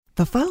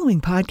The following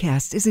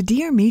podcast is a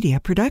Dear Media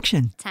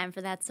production. Time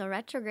for That's So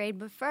Retrograde,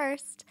 but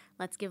first,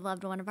 let's give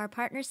love to one of our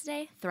partners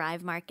today,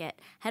 Thrive Market.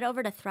 Head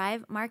over to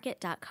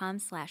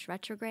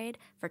thrivemarket.com/retrograde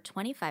for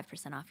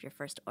 25% off your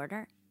first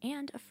order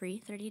and a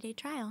free 30-day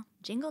trial.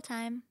 Jingle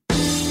time.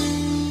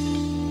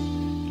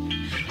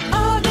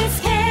 Oh, this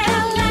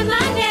kale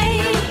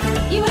lemonade,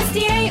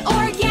 USDA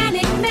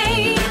organic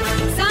made.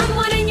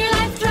 Someone in your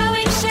life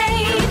throwing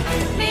shade.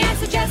 May I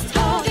suggest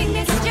holding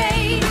this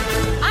jade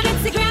on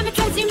Instagram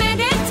because you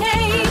meditate.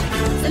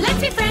 So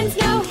let's be friends,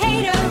 no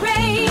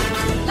haterade.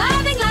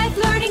 Loving life,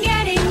 learning,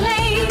 getting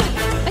laid.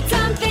 But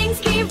some things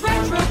be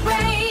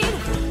retrograde.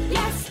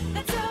 Yes,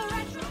 that's so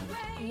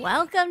retrograde.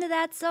 Welcome to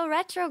That's So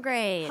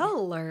Retrograde.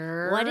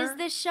 Hello. What is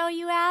this show,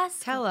 you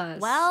ask? Tell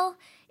us. Well,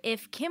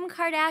 if Kim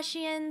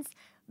Kardashian's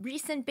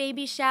recent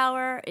baby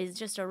shower is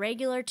just a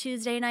regular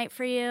Tuesday night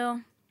for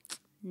you,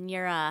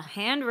 you're a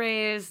Hand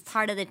raised.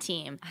 part of the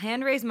team.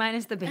 Hand raised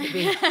minus the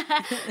baby.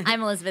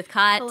 I'm Elizabeth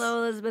Cott.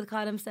 Hello, Elizabeth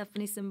Cott. I'm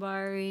Stephanie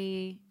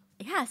Simbari.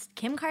 Yes,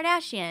 Kim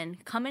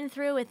Kardashian coming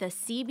through with a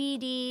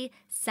CBD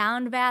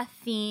sound bath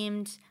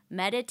themed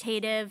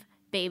meditative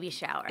baby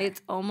shower.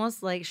 It's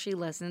almost like she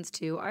listens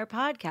to our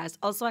podcast.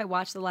 Also, I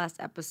watched the last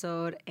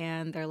episode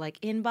and they're like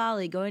in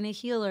Bali going to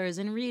healers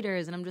and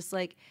readers. And I'm just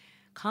like,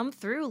 come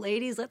through,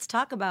 ladies. Let's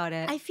talk about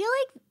it. I feel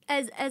like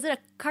as a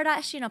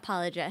Kardashian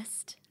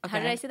apologist. How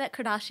Okay. did I say that?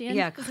 Kardashian?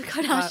 Yeah. It's a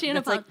Kardashian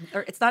it's like, apologist.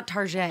 or it's not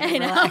Target. I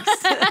know. Relax.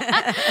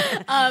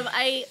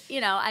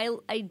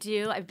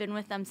 I've been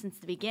with them since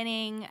the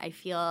beginning. I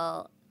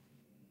feel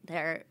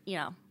I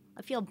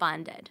feel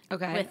bonded.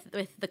 Okay.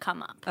 With the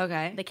come up.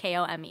 Okay. The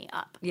KOME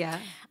up. Yeah.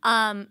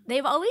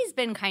 They've always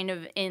been kind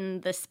of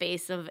in the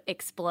space of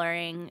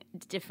exploring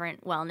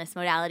different wellness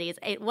modalities.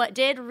 What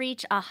did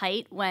reach a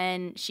height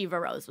when Shiva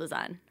Rose was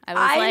on? I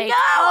was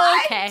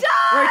okay,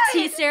 we're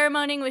tea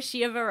ceremoning with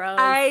Shiva Rose.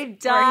 I We're here.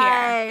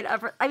 died.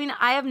 I mean,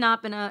 I have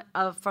not been a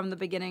from the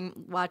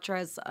beginning watcher.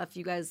 As if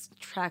you guys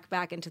track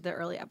back into the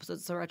early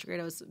episodes, so Retrograde,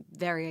 I was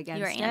very against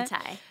You were it.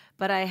 anti.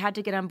 But I had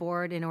to get on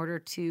board in order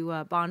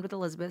to bond with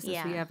Elizabeth,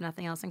 since we Yeah. have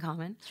nothing else in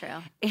common.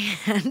 True.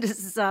 And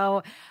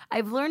so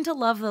I've learned to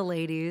love the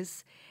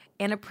ladies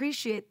and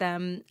appreciate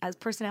them as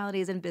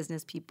personalities and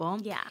business people.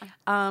 Yeah.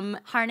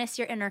 Harness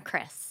your inner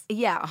Chris.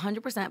 Yeah,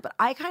 100%. But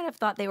I kind of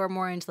thought they were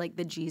more into like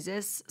the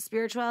Jesus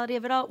spirituality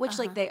of it all, which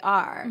like they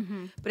are.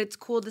 Mm-hmm. But it's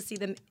cool to see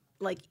them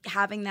like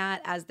having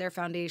that as their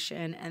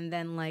foundation and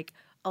then like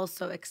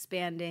also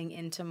expanding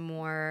into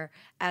more,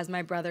 as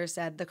my brother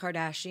said, the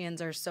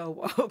Kardashians are so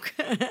woke.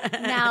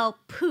 Now,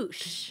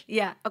 poosh.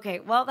 Yeah. Okay.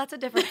 Well, that's a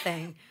different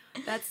thing.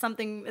 That's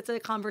something, it's a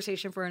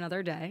conversation for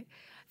another day.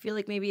 I feel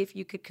like maybe if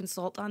you could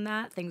consult on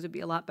that, things would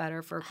be a lot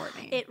better for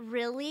Courtney. It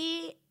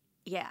really,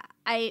 yeah.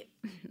 I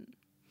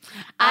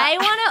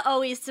want to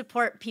always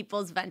support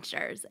people's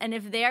ventures. And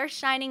if they're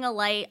shining a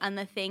light on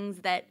the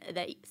things that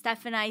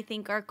Steph and I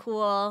think are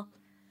cool,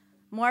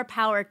 more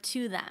power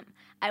to them.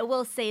 I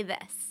will say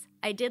this.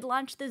 I did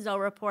launch the Zoe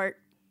Report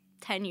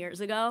 10 years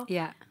ago.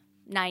 Yeah.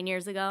 9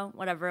 years ago,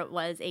 whatever it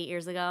was, 8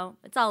 years ago.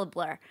 It's all a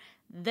blur.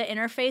 The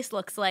interface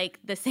looks like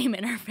the same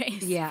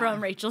interface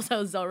from Rachel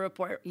Zoe's Zoe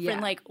Report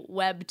from like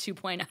Web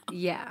 2.0.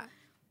 Yeah.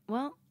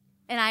 Well,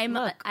 And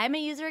I'm a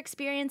user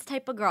experience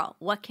type of girl.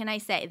 What can I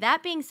say?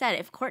 That being said,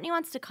 if Courtney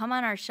wants to come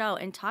on our show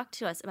and talk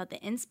to us about the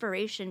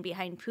inspiration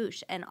behind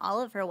Poosh and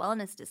all of her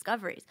wellness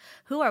discoveries,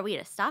 who are we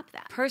to stop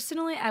that?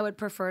 personally, I would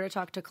prefer to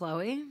talk to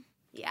Chloe.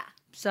 Yeah.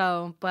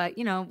 So, but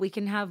we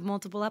can have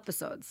multiple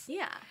episodes.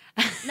 Yeah.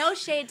 No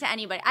shade to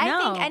anybody. I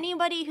No. think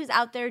anybody who's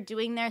out there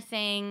doing their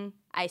thing,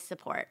 I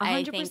support.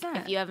 I think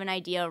 100%. if you have an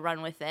idea,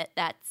 run with it.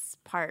 That's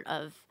part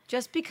of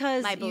Just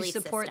because my you belief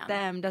support system.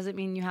 them doesn't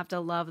mean you have to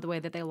love the way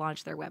that they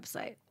launch their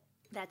website.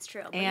 That's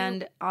true.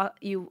 And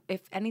you,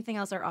 if anything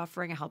else, are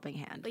offering a helping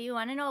hand. But you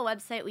want to know a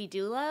website we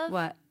do love?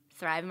 What?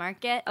 Thrive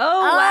Market.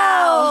 Oh,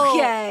 wow.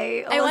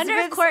 Okay. I wonder if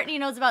Elizabeth's- Courtney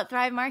knows about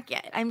Thrive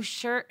Market. I'm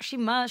sure she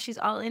must. She's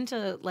all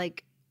into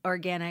like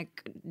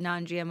organic,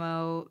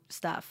 non-GMO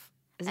stuff,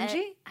 isn't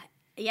she?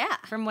 Yeah.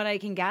 From what I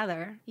can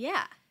gather,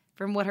 Yeah.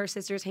 from what her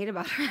sisters hate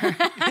about her.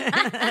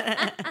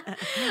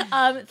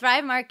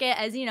 Thrive Market,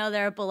 as you know,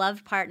 they're a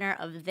beloved partner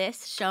of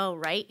this show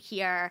right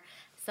here.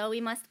 So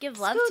we must give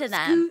love to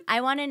them. I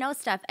want to know,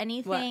 Steph,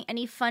 any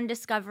fun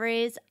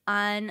discoveries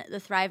on the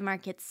Thrive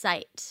Market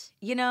site?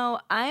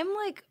 I'm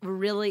like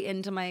really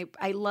into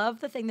I love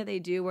the thing that they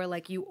do where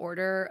like you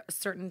order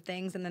certain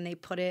things and then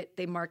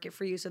they mark it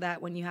for you so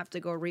that when you have to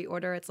go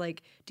reorder, it's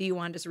like, do you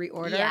want to just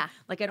reorder? Yeah.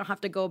 Like I don't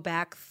have to go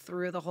back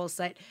through the whole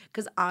site.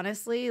 Because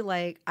honestly,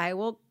 like I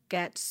will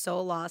get so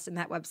lost in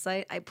that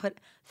website. I put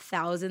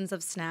thousands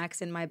of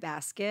snacks in my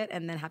basket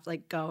and then have to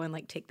like go and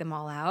like take them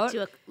all out.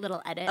 Do a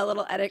little edit.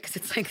 Because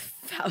it's like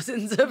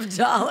thousands of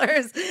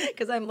dollars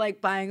because I'm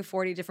like buying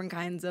 40 different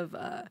kinds of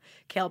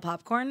kale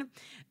popcorn.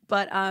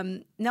 But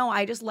no,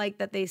 I just like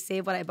that they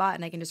save what I bought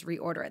and I can just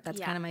reorder it. That's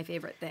kind of my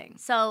favorite thing.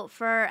 So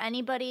for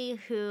anybody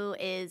who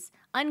is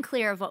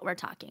unclear of what we're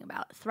talking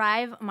about,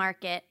 Thrive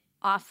Market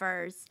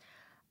offers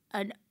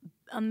an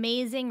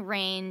amazing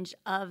range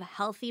of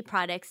healthy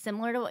products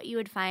similar to what you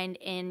would find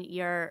in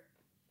your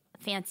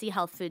fancy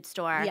health food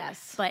store.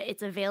 Yes. But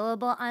it's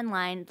available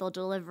online. They'll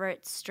deliver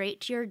it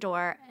straight to your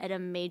door at a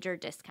major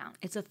discount.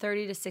 It's a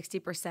 30 to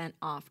 60%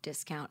 off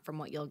discount from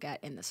what you'll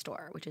get in the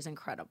store, which is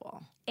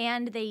incredible.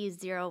 And they use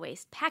zero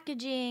waste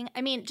packaging.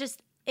 I mean,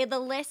 just the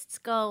lists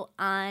go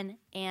on,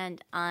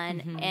 and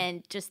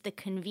just the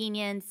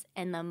convenience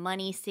and the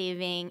money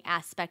saving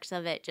aspects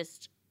of it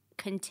just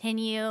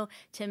continue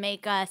to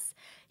make us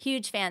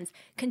huge fans.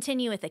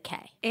 Continue with a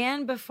K.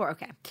 And before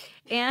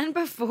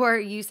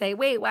you say,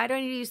 wait, why do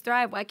I need to use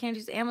Thrive? Why can't I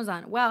use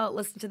Amazon? Well,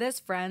 listen to this,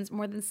 friends.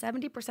 More than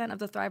 70% of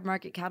the Thrive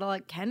Market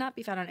catalog cannot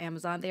be found on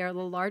Amazon. They are the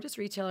largest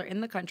retailer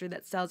in the country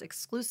that sells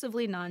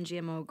exclusively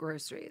non-GMO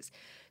groceries.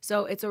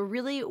 So it's a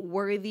really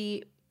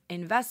worthy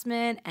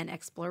investment and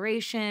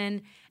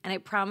exploration. And I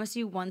promise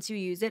you, once you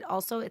use it,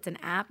 also it's an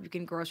app. You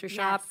can grocery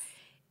shop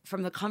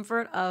from the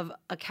comfort of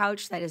a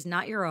couch that is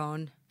not your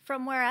own.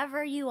 From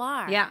wherever you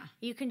are. Yeah.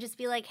 You can just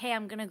be like, hey,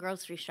 I'm going to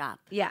grocery shop.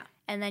 Yeah.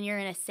 And then you're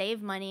going to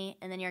save money,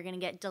 and then you're going to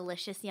get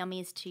delicious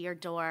yummies to your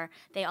door.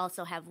 They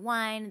also have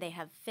wine. They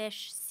have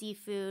fish,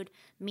 seafood,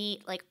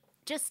 meat, like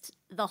just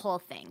the whole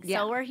thing. Yeah.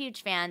 So we're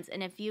huge fans.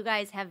 And if you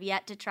guys have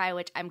yet to try,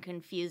 which I'm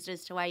confused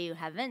as to why you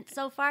haven't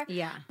so far.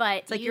 Yeah.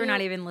 But it's like you're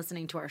not even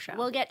listening to our show.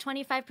 We'll get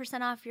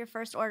 25% off your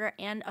first order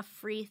and a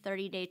free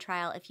 30-day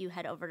trial if you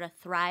head over to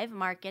Thrive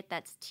Market.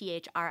 That's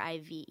THRIVE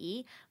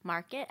Market,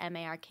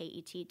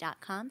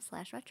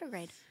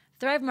 market.com/retrograde.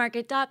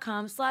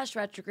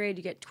 ThriveMarket.com/retrograde.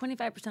 You get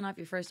 25% off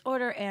your first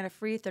order and a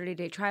free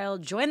 30-day trial.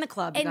 Join the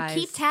club, And guys.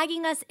 keep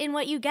tagging us in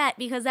what you get,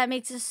 because that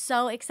makes us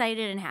so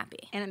excited and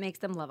happy. And it makes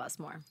them love us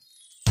more.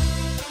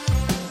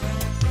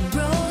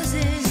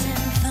 Roses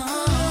and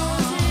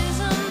thorns.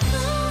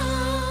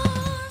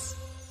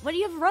 What do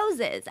you have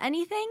roses?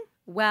 Anything?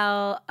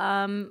 Well,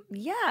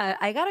 yeah,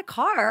 I got a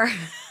car.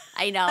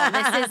 I know.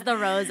 This is the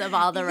rose of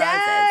all the roses.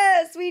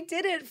 Yes, we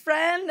did it,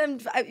 friend.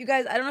 And you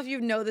guys, I don't know if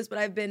you know this, but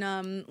I've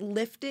been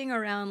lifting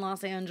around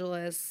Los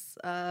Angeles,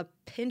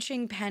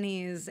 pinching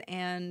pennies,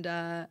 and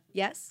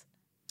yes.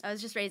 I was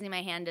just raising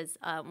my hand as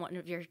one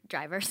of your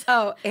drivers.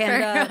 Oh,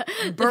 and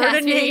few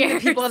burdening the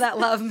years. people that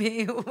love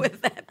me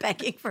with that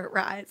begging for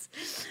rides.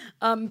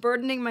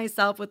 Burdening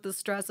myself with the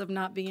stress of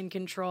not being in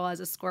control. As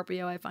a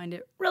Scorpio, I find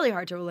it really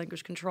hard to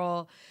relinquish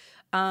control.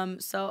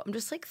 So I'm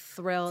just like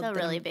thrilled. It's a that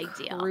really I'm big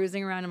deal.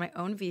 Cruising around in my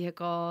own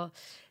vehicle.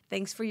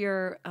 Thanks for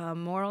your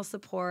moral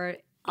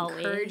support. Always.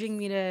 Encouraging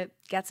me to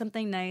get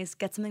something nice,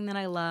 get something that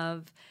I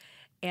love.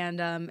 And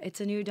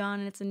it's a new dawn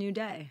and it's a new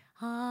day.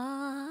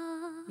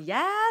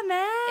 Yeah,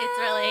 man. It's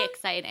really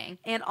exciting.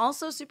 And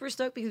also super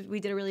stoked because we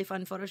did a really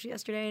fun photo shoot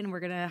yesterday, and we're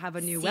going to have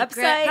a new Secret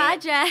website.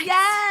 project.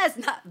 Yes!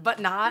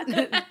 But not.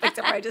 Except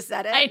for I just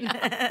said it. I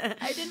know.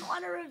 I didn't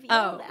want to reveal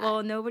that.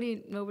 Well,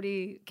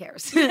 nobody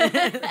cares.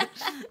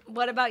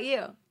 What about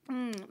you?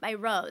 My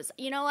rose.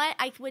 You know what?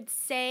 I would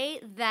say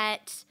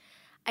that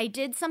I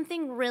did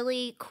something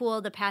really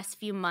cool the past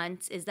few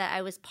months, is that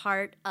I was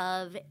part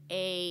of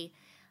a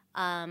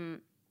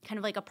kind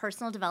of like a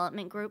personal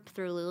development group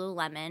through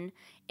Lululemon,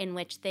 in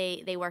which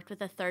they worked with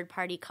a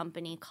third-party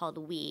company called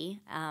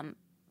We.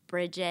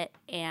 Bridget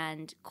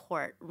and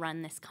Court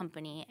run this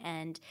company,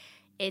 and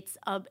it's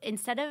I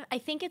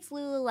think it's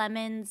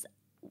Lululemon's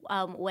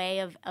way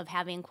of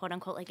having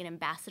quote-unquote like an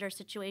ambassador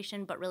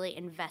situation, but really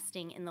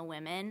investing in the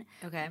women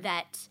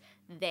that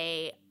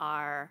they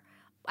are.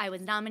 I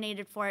was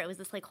nominated for it. It was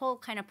this like whole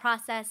kind of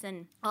process,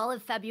 and all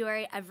of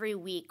February, every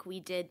week, we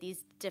did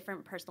these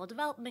different personal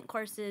development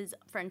courses.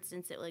 For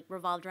instance, it like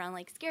revolved around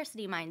like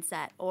scarcity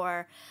mindset,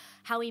 or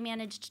how we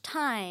managed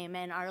time,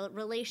 and our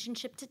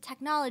relationship to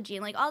technology,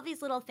 and like all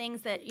these little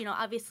things that, you know,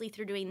 obviously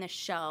through doing this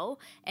show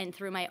and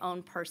through my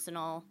own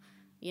personal,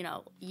 you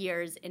know,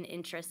 years and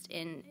interest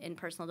in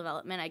personal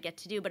development, I get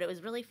to do. But it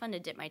was really fun to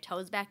dip my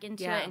toes back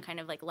into it and kind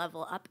of like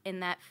level up in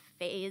that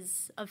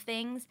phase of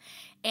things.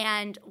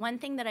 And one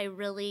thing that I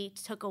really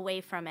took away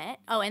from it,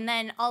 and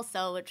then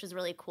also, which was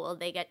really cool,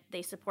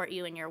 they support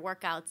you in your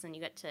workouts, and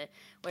you get to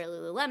wear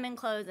Lululemon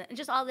clothes, and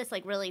just all this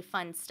like really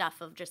fun stuff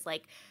of just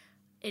like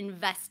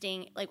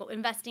investing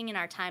in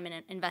our time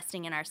and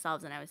investing in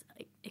ourselves. And I was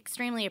like,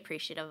 extremely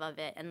appreciative of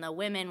it, and the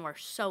women were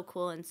so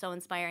cool and so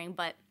inspiring.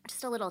 But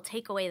just a little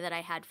takeaway that I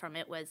had from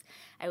it was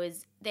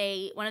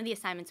one of the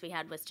assignments we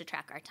had was to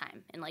track our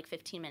time in like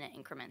 15-minute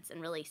increments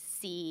and really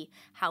see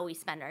how we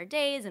spend our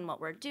days and what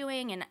we're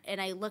doing.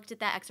 And I looked at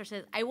that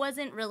exercise.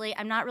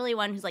 I'm not really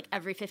one who's like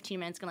every 15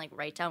 minutes gonna like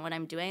write down what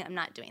I'm doing. I'm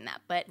not doing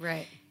that, but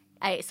right.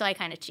 So I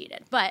kind of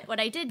cheated. But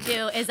what I did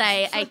do is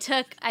I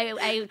took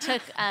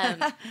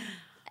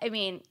I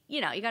mean,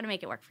 you know, you got to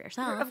make it work for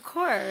yourself. Of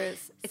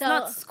course. It's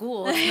not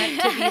school. It's meant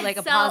to be like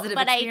a positive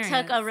experience. But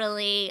I took a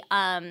really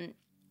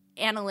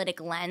analytic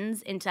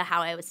lens into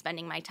how I was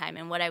spending my time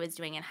and what I was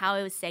doing and how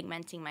I was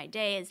segmenting my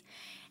days.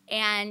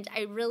 And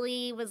I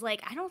really was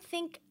like, I don't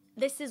think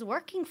this is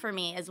working for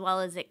me as well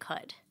as it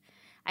could.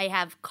 I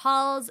have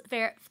calls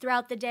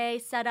throughout the day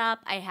set up.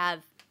 I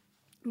have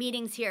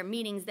meetings here,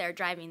 meetings there,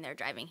 driving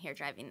here,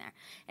 driving there.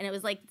 And it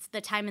was like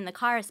the time in the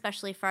car,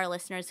 especially for our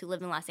listeners who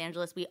live in Los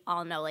Angeles, we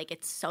all know like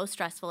it's so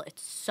stressful,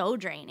 it's so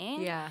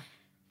draining. Yeah.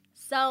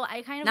 So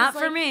I kind of Not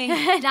was for like, me.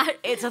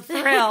 It's a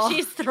thrill.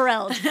 She's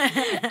thrilled. So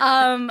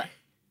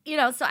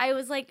I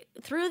was like,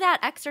 through that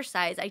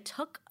exercise, I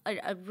took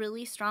a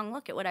really strong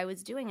look at what I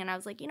was doing, and I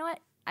was like, you know what?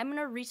 I'm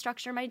going to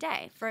restructure my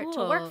day for it to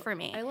work for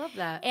me. I love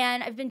that.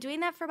 And I've been doing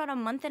that for about a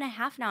month and a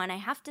half now, and I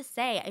have to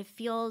say, it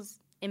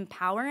feels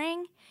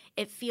empowering.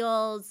 It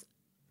feels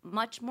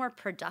much more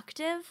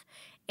productive.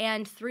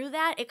 And through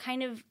that, it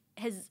kind of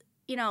has,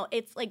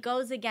 it's like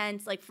goes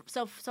against, like,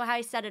 so how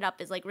I set it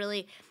up is like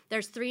really,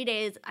 there's 3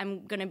 days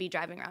I'm going to be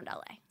driving around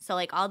LA. So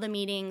like all the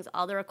meetings,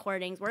 all the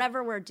recordings,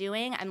 whatever we're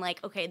doing, I'm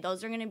like, okay,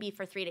 those are going to be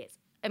for 3 days.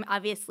 And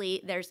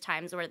obviously there's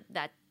times where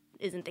that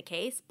isn't the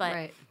case, but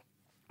Right.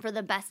 for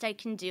the best I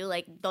can do,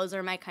 like those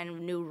are my kind of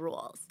new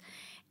rules.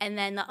 And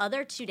then the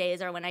other 2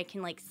 days are when I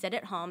can like sit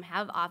at home,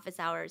 have office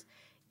hours,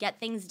 get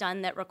things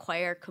done that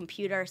require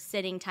computer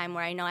sitting time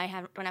where I know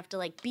don't have to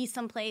like be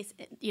someplace,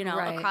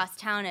 Right. across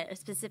town at a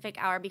specific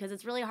hour, because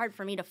it's really hard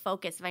for me to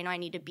focus if I know I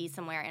need to be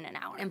somewhere in an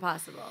hour.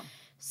 Impossible.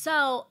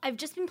 So I've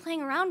just been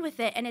playing around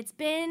with it, and it's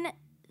been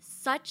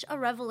such a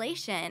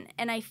revelation,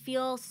 and I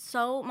feel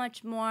so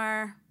much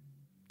more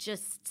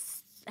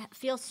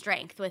feel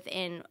strength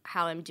within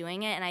how I'm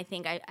doing it. And I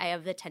think I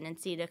have the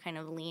tendency to kind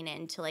of lean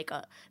into like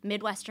a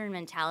Midwestern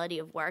mentality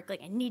of work.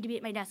 Like, I need to be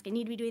at my desk. I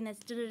need to be doing this.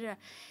 Da, da, da.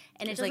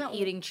 And It's it doesn't like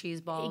eating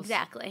cheese balls.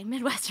 Exactly.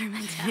 Midwestern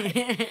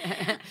mentality.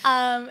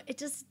 It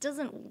just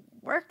doesn't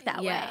work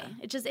that way.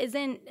 It just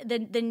isn't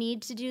the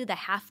need to do, the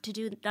have to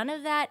do. None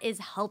of that is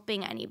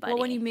helping anybody.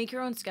 Well, when you make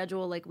your own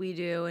schedule like we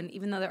do, and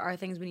even though there are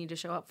things we need to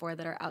show up for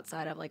that are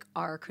outside of like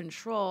our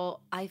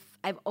control, I've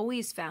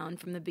always found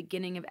from the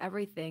beginning of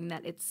everything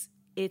that it's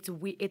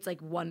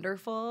like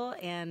wonderful,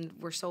 and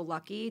we're so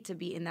lucky to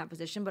be in that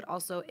position, but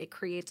also it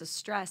creates a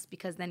stress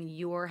because then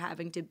you're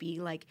having to be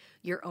like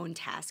your own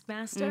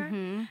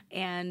taskmaster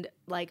and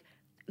like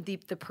the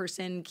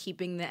person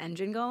keeping the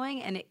engine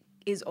going, and it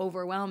is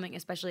overwhelming,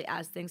 especially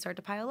as things start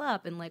to pile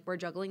up and like we're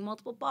juggling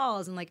multiple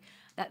balls. And like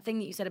that thing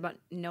that you said about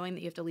knowing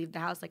that you have to leave the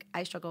house, like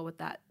I struggle with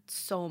that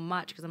so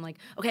much because I'm like,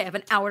 okay, I have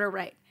an hour to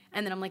write.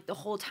 And then I'm like, the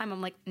whole time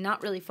I'm like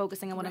not really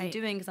focusing on what I'm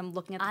doing because I'm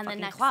looking at the on fucking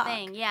the next clock.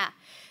 thing. Yeah.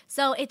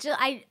 So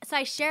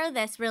I share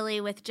this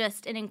really with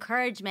just an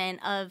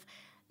encouragement of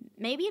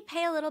maybe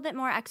pay a little bit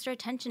more extra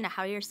attention to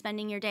how you're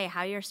spending your day,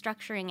 how you're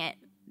structuring it.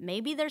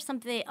 Maybe there's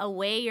a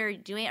way you're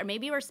doing it, or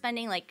maybe we're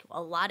spending like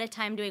a lot of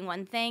time doing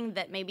one thing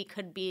that maybe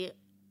could be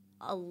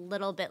a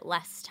little bit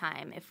less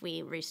time if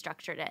we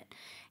restructured it.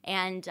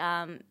 And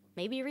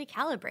maybe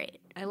recalibrate.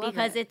 I love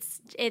because it.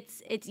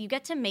 it's you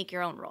get to make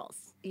your own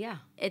rules. Yeah.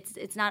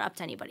 It's not up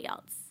to anybody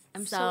else.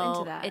 I'm so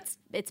into that.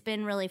 It's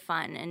been really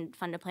fun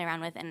to play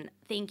around with, and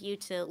thank you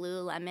to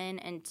Lululemon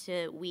and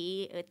to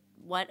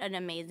what an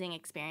amazing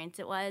experience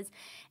it was,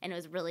 and it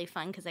was really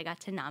fun because I got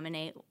to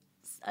nominate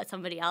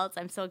somebody else.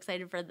 I'm so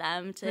excited for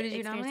them to Who did you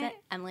experience nominate?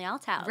 it. Emily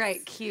Althouse.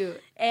 Right,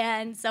 cute.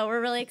 And so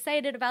we're really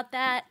excited about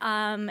that.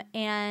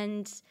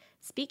 And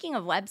speaking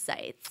of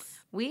websites,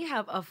 We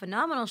have a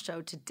phenomenal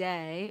show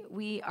today.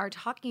 We are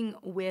talking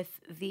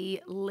with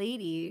the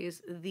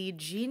ladies, the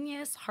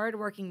genius,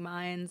 hardworking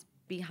minds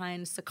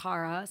behind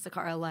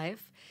Sakara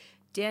Life.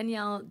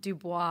 Danielle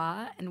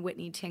Dubois and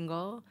Whitney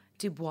Tingle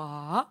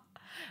Dubois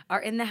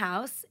are in the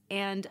house,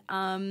 and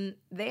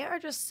they are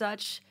just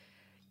such,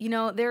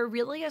 they're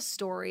really a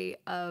story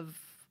of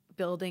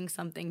building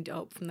something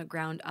dope from the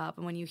ground up.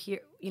 And when you hear,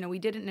 we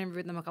did an interview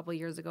with them a couple of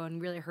years ago and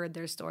really heard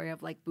their story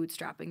of like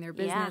bootstrapping their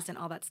business and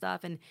all that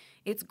stuff. And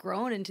it's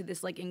grown into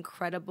this like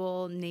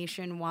incredible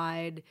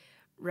nationwide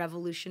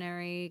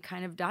revolutionary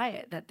kind of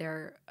diet that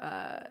they're,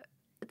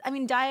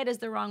 diet is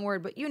the wrong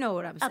word, but you know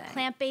what I'm saying. a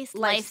plant-based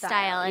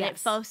lifestyle, and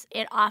yes.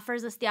 it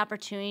offers us the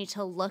opportunity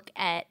to look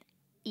at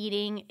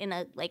eating in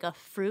a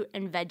fruit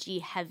and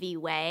veggie heavy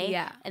way.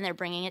 Yeah. And they're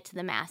bringing it to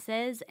the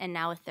masses. And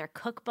now with their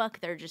cookbook,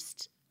 they're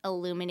just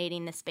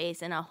illuminating the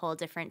space in a whole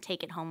different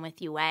take it home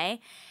with you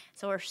way.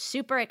 So we're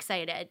super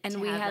excited And to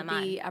we have had them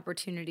on. the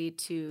opportunity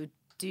to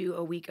do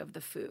a week of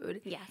the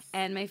food. Yes.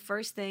 And my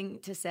first thing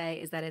to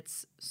say is that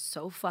it's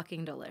so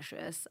fucking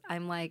delicious.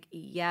 I'm like,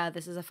 yeah,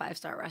 this is a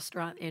 5-star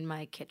restaurant in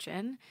my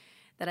kitchen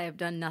that I have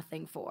done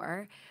nothing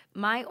for.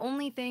 My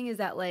only thing is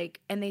that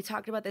and they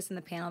talked about this in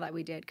the panel that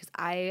we did, because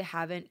I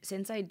haven't,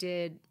 since I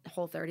did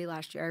Whole30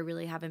 last year, I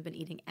really haven't been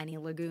eating any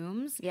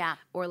legumes. Yeah.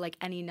 Or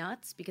any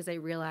nuts, because I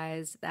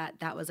realized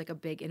that was a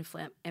big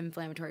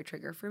inflammatory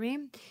trigger for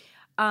me.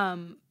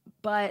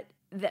 But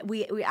that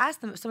we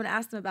asked them, someone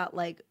asked them about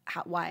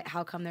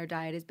how come their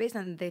diet is based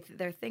on,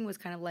 their thing was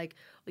kind of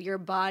your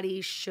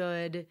body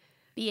should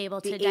be able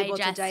to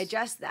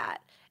digest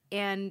that.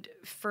 And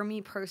for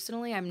me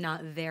personally, I'm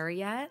not there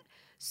yet.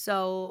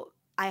 So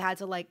I had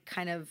to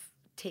kind of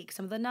take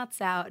some of the nuts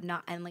out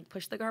and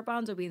push the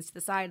garbanzo beans to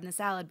the side in the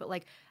salad.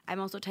 But I'm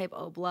also type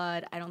O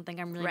blood. I don't think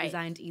I'm really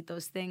designed to eat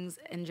those things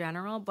in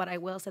general. But I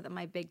will say that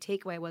my big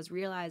takeaway was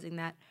realizing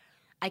that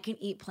I can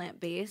eat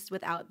plant-based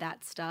without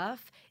that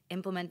stuff,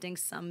 implementing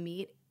some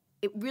meat.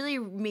 It really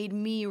made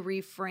me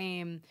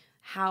reframe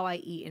how I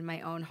eat in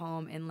my own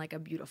home in a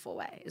beautiful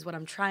way, is what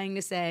I'm trying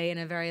to say in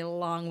a very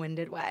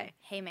long-winded way.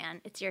 Hey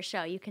man, it's your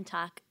show. You can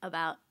talk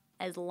about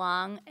as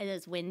long and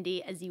as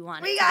windy as you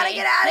want it We to gotta be.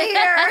 get out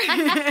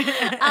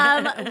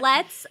of here.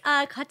 Let's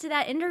cut to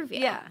that interview.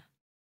 Yeah.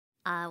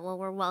 Well,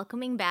 we're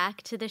welcoming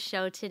back to the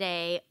show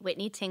today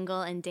Whitney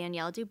Tingle and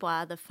Danielle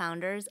Dubois, the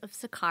founders of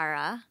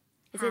Sakara.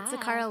 Is it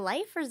Sakara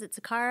Life, or is it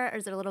Sakara, or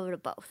is it a little bit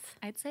of both?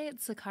 I'd say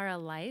it's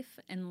Sakara Life,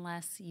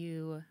 unless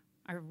you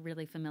are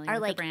really familiar Are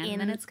with like the brand. in-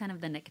 Then it's kind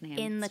of the nickname.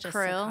 in the It's just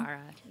crew?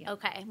 Sakara. Yeah.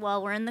 Okay,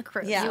 well, we're in the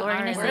crew. Yeah, so we're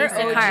going to we're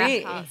say OG.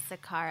 Sakara. Call it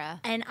Sakara.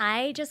 And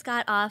I just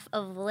got off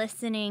of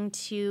listening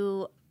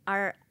to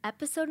our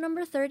episode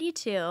number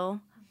 32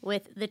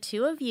 with the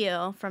two of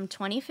you from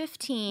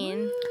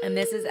 2015. And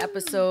this is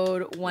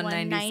episode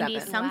 197. 190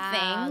 something.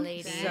 Wow,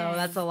 ladies. So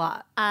that's a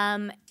lot.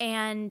 And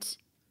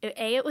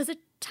it was a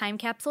time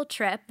capsule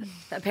trip.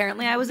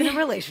 Apparently, I was in a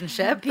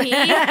relationship. B,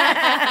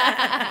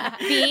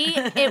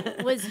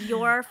 it was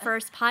your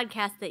first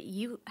podcast that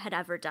you had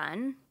ever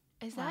done.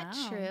 Is that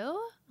Wow. true?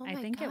 Oh I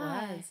my think it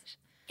was. gosh.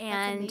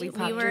 And amazing. we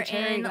popped were your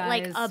cherry, in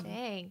like a guys.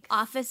 Thanks.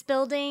 office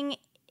building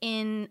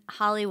in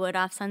Hollywood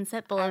off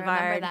Sunset I Boulevard.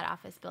 remember that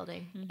office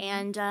building.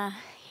 And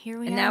here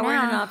we And are now now. we're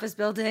in an office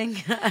building.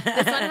 This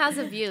one has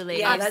a view,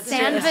 ladies. Yeah, Off that's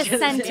San true. That's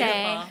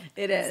Vicente.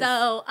 It is.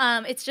 So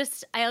it's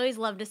just, I always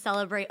love to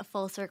celebrate a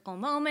full circle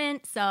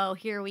moment. So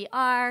here we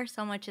are.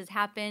 So much has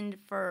happened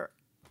for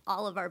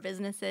all of our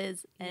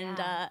businesses. And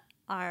Yeah.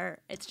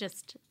 it's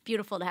just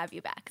beautiful to have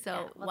you back.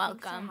 So Well, welcome.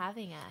 Thanks for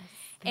having us.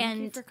 Thank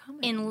you And for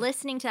coming. in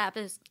listening to that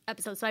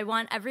episode, so I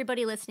want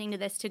everybody listening to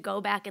this to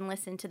go back and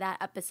listen to that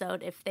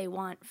episode if they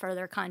want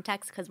further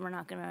context, because we're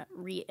not going to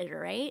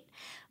reiterate.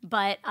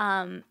 But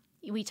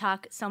we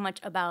talk so much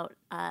about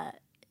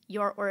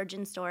your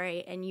origin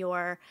story and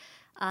your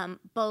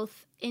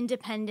both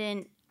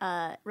independent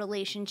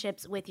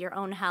relationships with your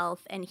own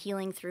health and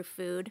healing through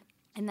food,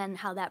 and then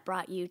how that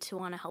brought you to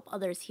want to help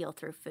others heal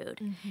through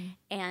food.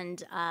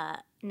 And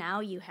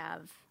now you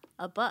have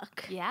a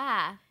book.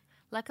 Yeah.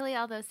 Luckily,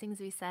 all those things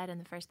we said in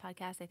the first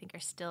podcast, I think, are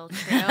still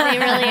true. They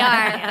really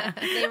are.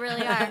 They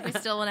really are. We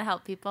still want to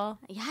help people.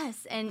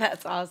 Yes, and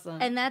That's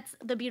awesome. and that's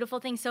the beautiful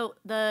thing. So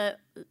the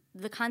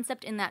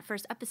concept in that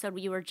first episode,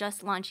 you were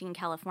just launching in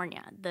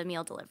California, the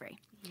meal delivery,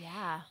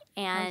 Yeah.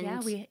 and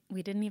yeah,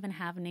 we didn't even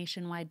have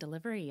nationwide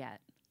delivery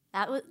yet.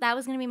 that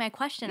was going to be my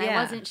question. I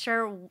Yeah. wasn't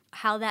sure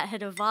how that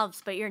had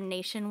evolved, but you're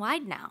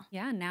nationwide now.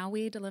 Yeah, now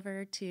we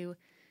deliver to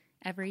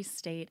every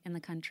state in the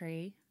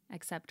country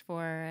except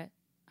for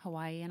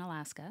Hawaii and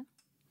Alaska.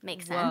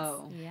 Makes sense.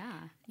 Whoa. Yeah.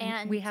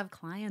 And- we have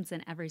clients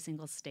in every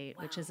single state,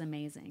 which is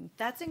amazing.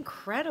 That's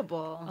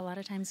incredible. A lot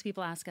of times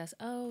people ask us,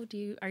 "Oh,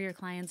 are your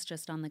clients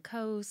just on the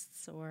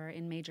coasts or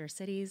in major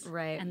cities?"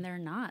 Right. And they're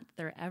not.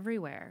 They're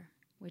everywhere,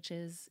 which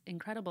is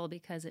incredible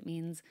because it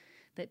means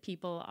that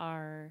people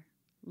are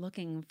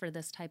looking for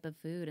this type of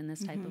food and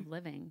this type of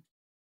living.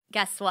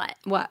 Guess what?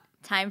 What?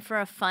 Time for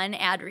a fun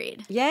ad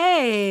read.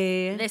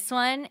 Yay. This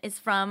one is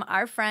from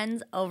our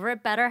friends over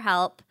at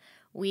BetterHelp.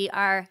 We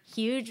are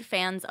huge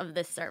fans of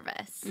this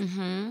service.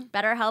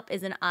 BetterHelp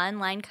is an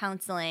online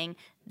counseling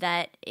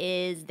that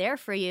is there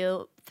for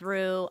you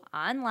through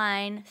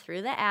online,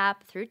 through the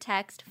app, through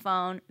text,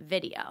 phone,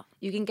 video.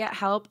 You can get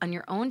help on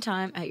your own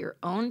time at your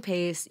own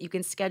pace. You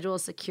can schedule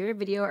secure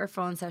video or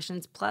phone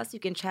sessions. Plus, you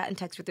can chat and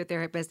text with your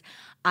therapist.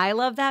 I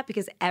love that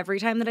because every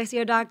time that I see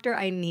a doctor,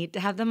 I need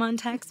to have them on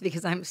text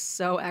because I'm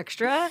so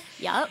extra.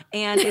 Yep.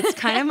 And it's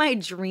kind of my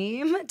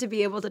dream to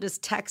be able to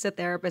just text a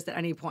therapist at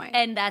any point.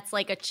 And that's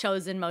like a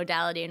chosen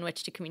modality in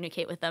which to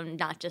communicate with them,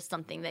 not just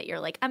something that you're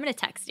like, I'm going to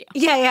text you.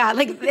 Yeah.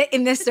 Like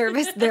in this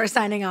service, they're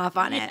signing off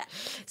on it.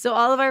 So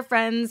all of our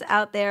friends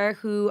out there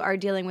who are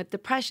dealing with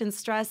depression,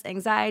 stress,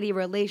 anxiety,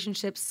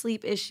 relationships,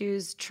 sleep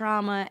issues,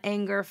 trauma,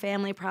 anger,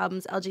 family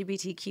problems,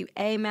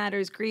 LGBTQA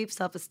matters, grief,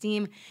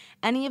 self-esteem,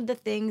 any of the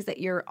things that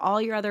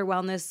all your other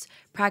wellness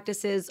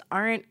practices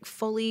aren't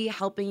fully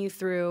helping you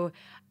through,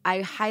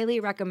 I highly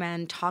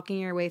recommend talking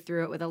your way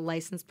through it with a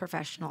licensed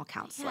professional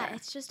counselor. Yeah,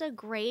 it's just a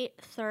great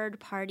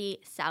third-party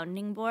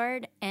sounding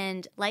board.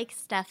 And like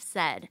Steph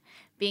said,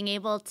 being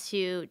able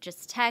to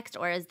just text,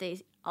 or as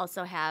they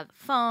also have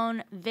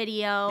phone,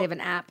 video. They have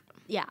an app.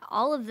 Yeah,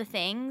 all of the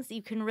things.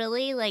 You can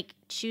really like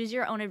choose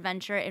your own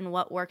adventure in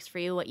what works for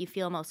you, what you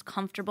feel most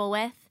comfortable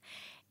with,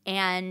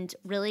 and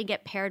really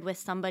get paired with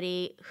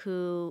somebody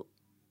who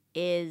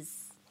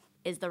is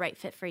the right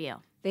fit for you.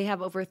 They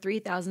have over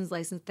 3,000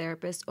 licensed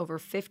therapists, over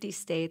 50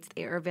 states.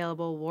 They are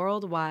available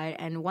worldwide.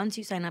 And once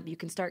you sign up, you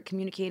can start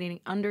communicating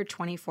under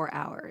 24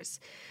 hours.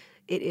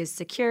 It is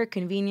secure,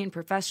 convenient,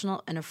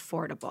 professional, and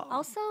affordable.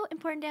 Also,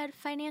 important to add,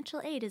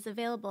 financial aid is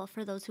available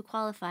for those who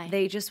qualify.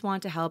 They just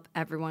want to help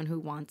everyone who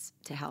wants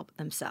to help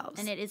themselves.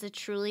 And it is a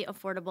truly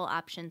affordable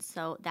option.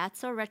 So that's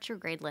so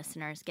Retrograde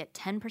listeners get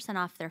 10%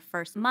 off their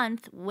first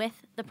month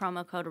with the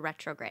promo code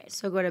Retrograde.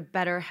 So go to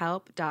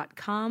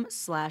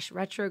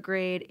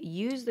betterhelp.com/retrograde.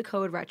 Use the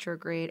code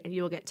retrograde, and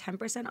you will get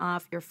 10%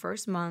 off your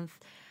first month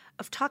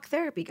of talk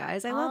therapy,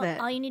 guys. I love it.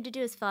 All you need to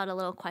do is fill out a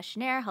little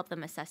questionnaire, help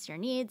them assess your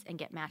needs, and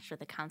get matched with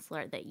a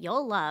counselor that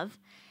you'll love.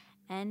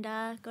 And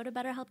go to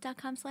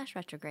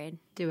betterhelp.com/retrograde.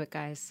 Do it,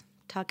 guys.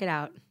 Talk it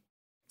out.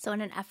 So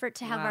in an effort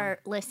to have Wow. our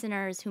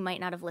listeners who might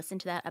not have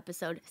listened to that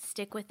episode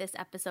stick with this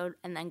episode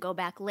and then go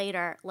back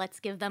later, let's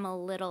give them a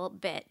little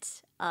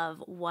bit of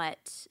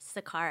what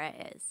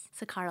Sakara is.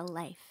 Sakara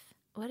life.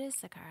 What is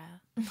Sakara?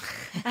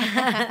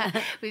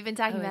 We've been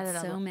talking about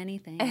it so a lot. many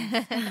things.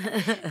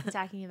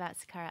 Talking about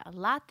Sakara a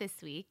lot this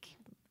week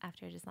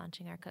after just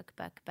launching our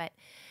cookbook. But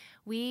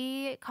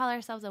we call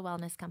ourselves a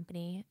wellness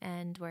company,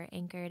 and we're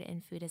anchored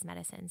in food as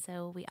medicine.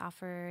 So we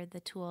offer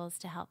the tools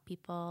to help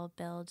people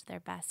build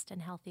their best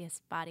and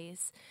healthiest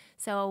bodies.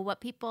 So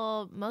what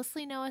people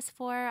mostly know us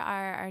for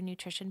are our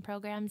nutrition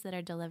programs that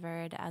are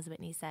delivered, as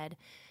Whitney said,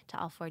 to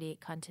all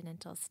 48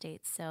 continental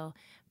states. So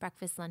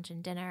breakfast, lunch,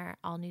 and dinner,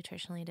 all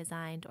nutritionally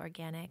designed,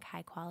 organic,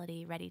 high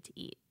quality, ready to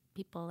eat.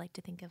 People like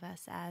to think of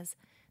us as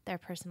their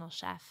personal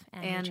chef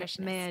and nutritionist.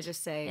 may I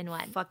just say, in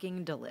one.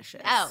 fucking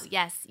delicious. Oh,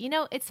 yes. You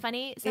know, it's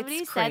funny.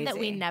 Somebody said that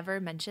we crazy.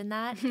 never mentioned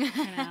that. know.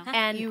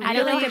 And You I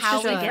don't know really how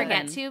we should.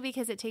 forget to,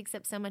 because it takes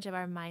up so much of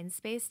our mind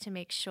space to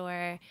make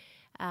sure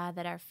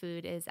that our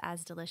food is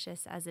as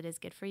delicious as it is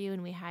good for you.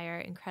 And we hire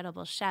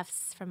incredible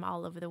chefs from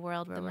all over the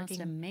world. We're The most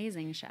working.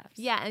 amazing chefs.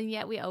 Yeah, and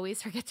yet we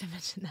always forget to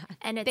mention that.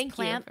 And it's Thank you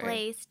for-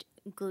 plant-based,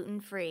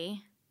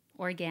 gluten-free,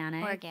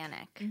 Organic.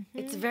 organic.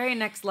 It's very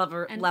next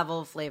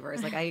level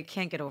flavors. Like, I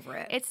can't get over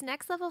it. It's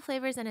next level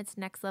flavors and it's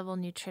next level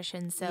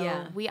nutrition. So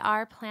Yeah. we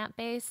are plant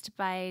based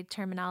by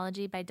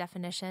terminology, by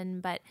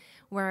definition, but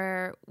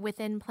we're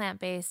within plant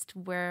based,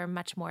 we're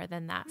much more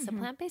than that. So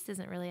plant based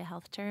isn't really a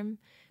health term.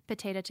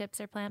 Potato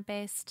chips are plant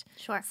based.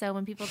 Sure. So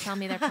when people tell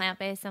me they're plant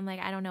based, I'm like,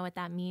 I don't know what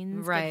that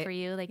means. Right. Good for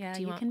you. Like, Yeah, do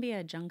you you want? can be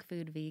a junk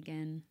food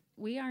vegan.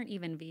 We aren't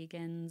even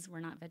vegans.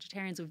 We're not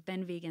vegetarians. We've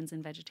been vegans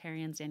and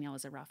vegetarians. Danielle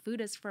was a raw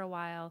foodist for a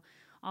while.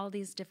 All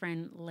these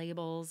different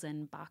labels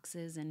and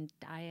boxes and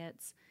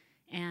diets.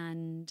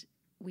 And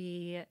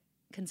we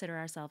consider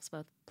ourselves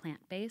both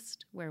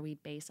plant-based, where we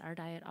base our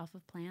diet off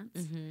of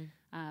plants.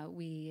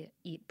 We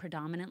eat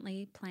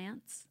predominantly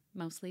plants,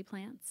 mostly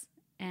plants.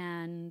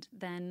 And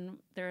then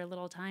there are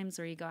little times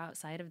where you go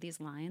outside of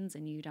these lines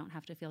and you don't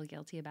have to feel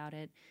guilty about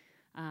it.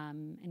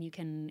 And you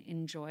can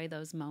enjoy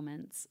those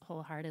moments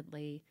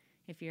wholeheartedly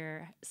if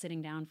you're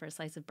sitting down for a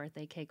slice of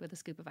birthday cake with a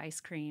scoop of ice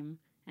cream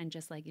and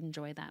just like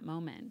enjoy that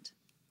moment.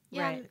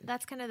 Yeah, Right. and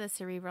that's kind of the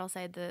cerebral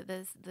side.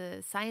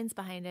 The science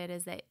behind it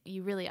is that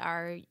you really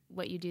are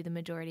what you do the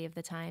majority of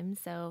the time.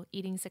 So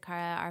eating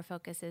Sakara, our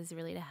focus is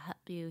really to help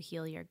you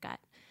heal your gut.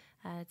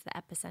 It's the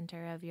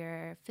epicenter of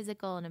your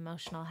physical and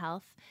emotional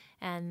health.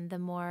 And the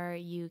more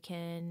you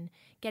can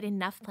get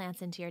enough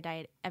plants into your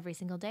diet every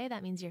single day,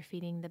 that means you're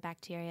feeding the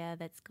bacteria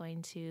that's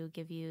going to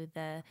give you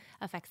the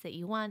effects that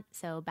you want.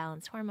 So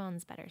balanced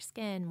hormones, better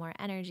skin, more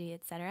energy,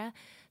 etc.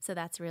 So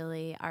that's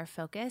really our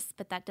focus.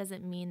 But that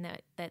doesn't mean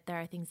that there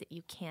are things that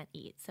you can't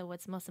eat. So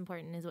what's most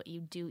important is what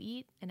you do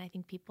eat. And I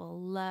think people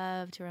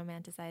love to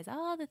romanticize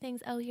all the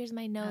things. Oh, here's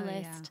my no list.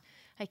 yeah.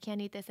 I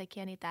can't eat this, I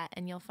can't eat that.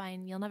 And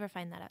you'll never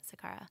find that at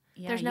Sakara.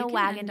 Yeah, There's you no can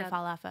wagon end to up-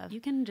 fall off of.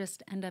 You can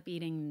just end up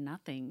eating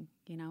nothing.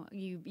 You know,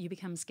 you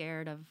become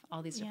scared of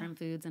all these different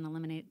foods and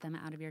eliminate them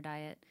out of your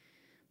diet.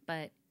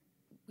 But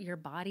your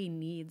body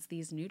needs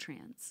these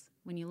nutrients.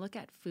 When you look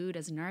at food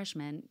as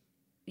nourishment,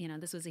 you know,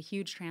 this was a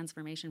huge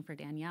transformation for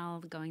Danielle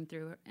going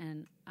through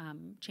and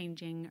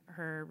changing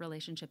her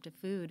relationship to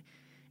food.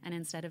 And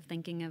instead of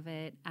thinking of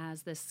it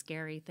as this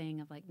scary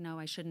thing of like, no,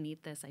 I shouldn't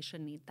eat this, I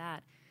shouldn't eat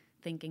that,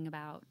 thinking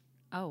about,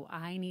 oh,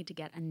 I need to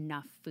get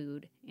enough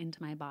food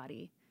into my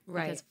body.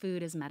 Right. Because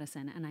food is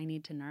medicine and I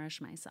need to nourish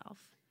myself.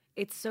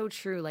 It's so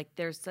true. Like,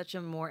 there's such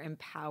a more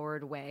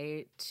empowered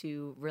way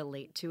to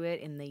relate to it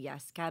in the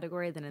yes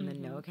category than in the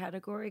no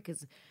category.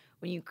 Because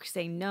when you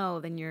say no,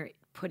 then you're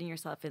putting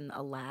yourself in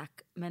a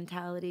lack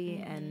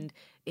mentality and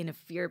in a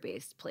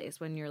fear-based place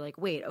when you're like,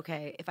 wait,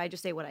 okay, if I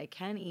just say what I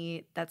can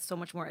eat, that's so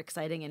much more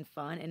exciting and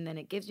fun. And then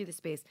it gives you the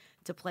space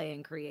to play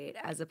and create,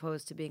 as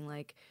opposed to being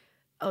like,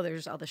 oh,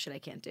 there's all this shit I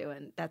can't do.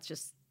 And that's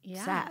just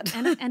sad.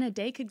 and a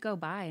day could go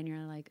by and you're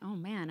like, oh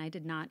man, I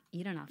did not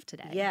eat enough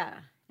today. Yeah.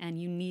 And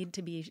you need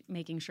to be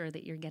making sure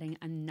that you're getting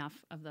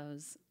enough of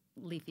those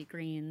leafy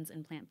greens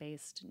and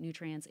plant-based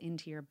nutrients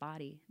into your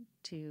body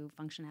to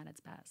function at its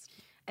best.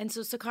 And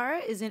so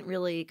Sakara isn't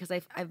really, because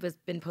I've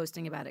been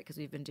posting about it because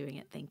we've been doing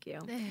it. Thank you.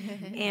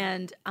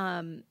 And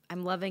I'm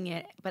loving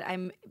it. But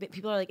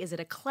people are like, is it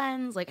a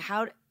cleanse? Like,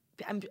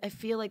 I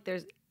feel like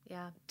there's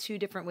Yeah. two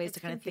different ways It's to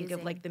kind of think of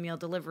confusing. like the meal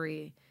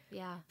delivery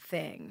Yeah.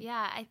 thing.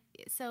 Yeah.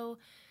 So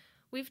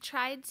we've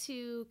tried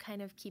to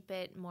kind of keep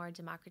it more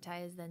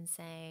democratized than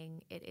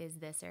saying it is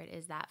this or it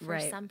is that. For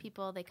Right. some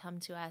people, they come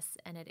to us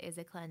and it is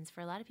a cleanse.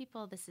 For a lot of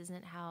people, this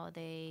isn't how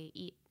they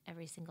eat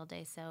every single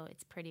day. So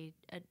it's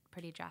a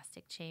pretty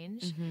drastic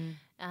change.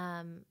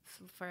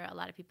 For a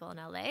lot of people in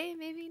LA,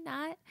 maybe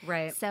not.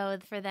 Right. So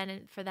for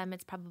them,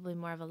 it's probably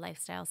more of a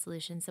lifestyle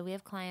solution. So we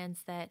have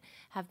clients that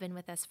have been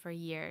with us for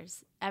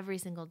years, every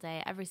single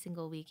day, every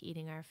single week,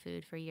 eating our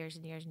food for years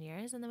and years and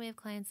years. And then we have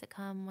clients that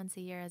come once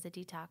a year as a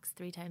detox,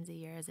 3 times a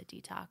year as a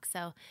detox.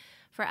 So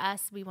for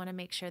us, we want to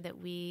make sure that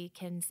we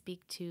can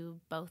speak to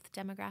both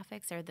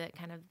demographics, or the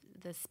kind of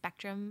the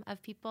spectrum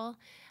of people,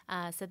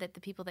 so that the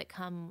people that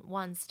come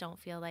once don't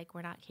feel like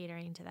we're not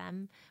catering to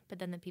them, but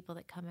then the people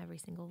that come every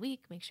single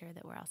week, make sure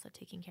that we're also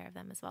taking care of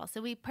them as well.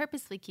 So we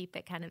purposely keep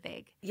it kind of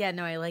vague. Yeah,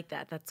 no, I like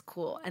that. That's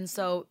cool. And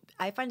so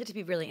I find it to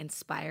be really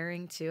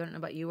inspiring too. I don't know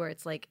about you, where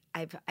it's like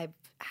I've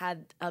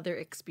had other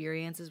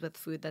experiences with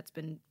food that's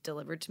been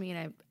delivered to me,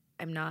 and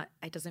I'm not,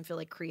 it doesn't feel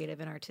like creative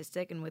and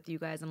artistic. And with you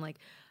guys, I'm like,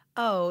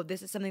 oh,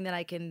 this is something that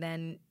I can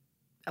then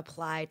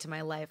apply to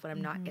my life when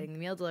I'm not getting the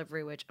meal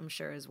delivery, which I'm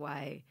sure is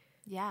why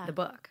the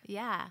book.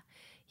 Yeah.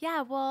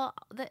 Well,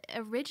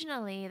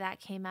 originally that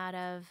came out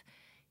of,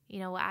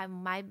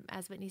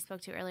 as Whitney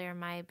spoke to earlier,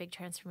 my big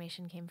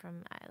transformation came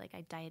from,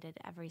 I dieted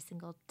every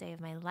single day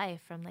of my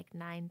life from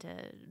 9 to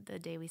the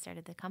day we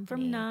started the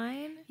company. From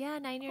 9? Yeah,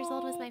 9 years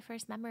old was my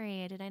first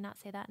memory. Did I not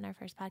say that in our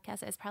first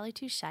podcast? I was probably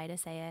too shy to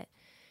say it.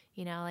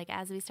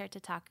 As we start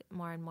to talk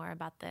more and more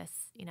about this,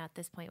 at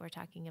this point we're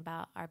talking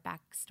about our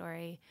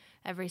backstory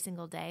every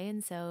single day.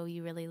 And so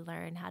you really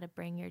learn how to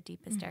bring your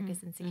deepest,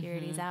 darkest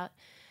insecurities out.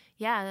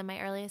 Yeah, my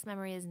earliest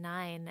memory is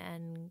 9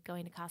 and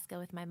going to Costco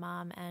with my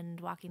mom and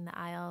walking the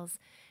aisles.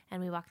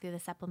 And we walk through the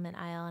supplement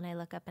aisle and I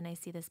look up and I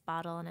see this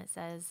bottle and it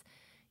says,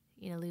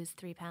 lose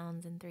 3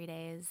 pounds in 3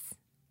 days.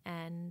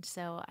 And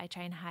so I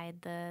try and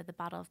hide the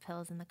bottle of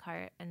pills in the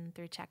cart and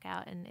through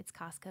checkout, and it's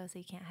Costco, so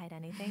you can't hide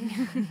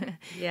anything.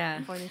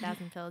 Yeah.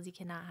 40,000 pills you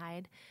cannot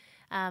hide.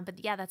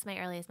 But yeah, that's my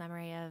earliest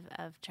memory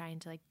of trying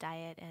to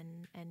diet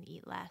and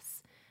eat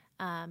less.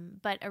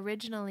 But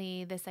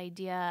originally, this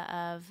idea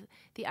of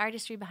the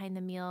artistry behind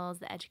the meals,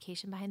 the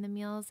education behind the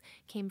meals,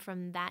 came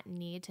from that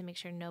need to make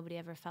sure nobody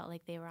ever felt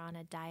like they were on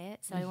a diet.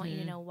 So I want you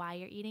to know why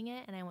you're eating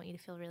it, and I want you to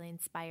feel really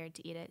inspired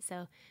to eat it.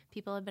 So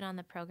people have been on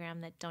the program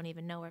that don't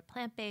even know we're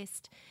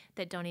plant-based,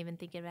 that don't even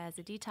think of it as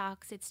a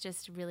detox. It's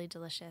just really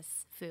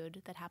delicious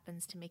food that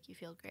happens to make you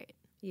feel great.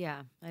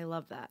 Yeah, I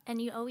love that. And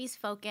you always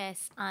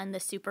focus on the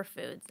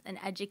superfoods and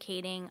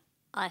educating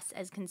us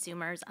as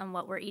consumers on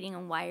what we're eating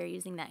and why you're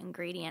using that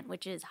ingredient,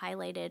 which is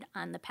highlighted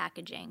on the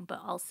packaging, but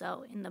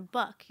also in the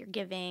book. You're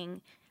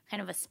giving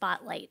kind of a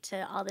spotlight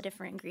to all the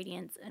different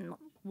ingredients and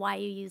why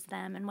you use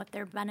them and what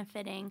they're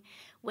benefiting,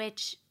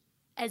 which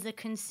as a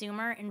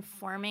consumer,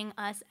 informing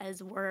us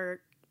as we're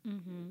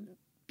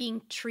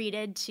being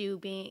treated to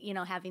be,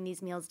 having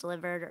these meals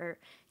delivered or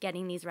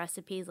getting these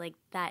recipes,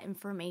 that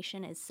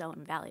information is so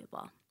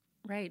invaluable.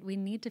 Right. We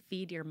need to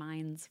feed your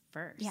minds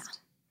first. Yeah.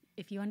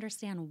 If you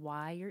understand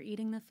why you're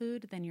eating the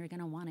food, then you're going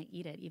to want to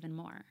eat it even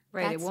more.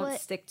 Right. That's it won't what-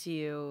 stick to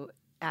you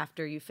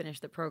after you finish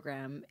the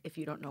program if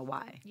you don't know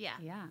why. Yeah.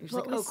 Yeah. You're just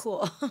What like, oh, was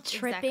cool.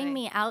 tripping Exactly.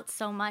 me out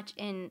so much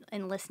in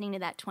listening to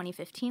that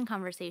 2015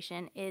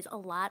 conversation is a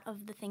lot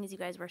of the things you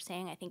guys were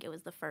saying. I think it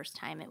was the first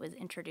time it was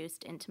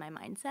introduced into my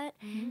mindset.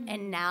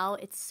 And now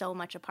it's so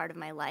much a part of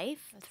my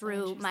life. That's so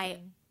through my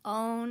interesting.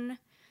 own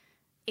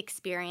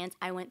experience.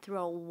 I went through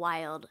a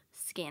wild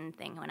skin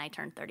thing when I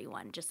turned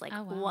 31. Just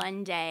Oh, wow.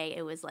 one day,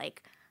 it was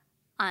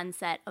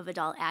onset of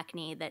adult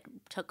acne that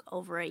took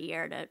over a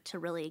year to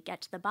really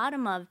get to the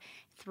bottom of,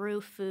 through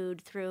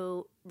food,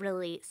 through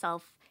really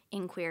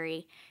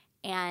self-inquiry.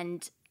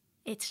 And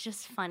it's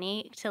just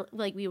funny to,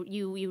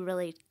 you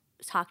really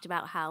talked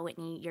about how,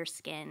 Whitney, your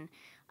skin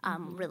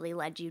really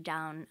led you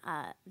down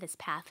this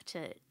path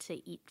to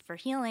eat for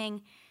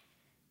healing.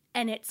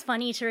 And it's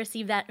funny to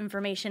receive that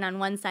information on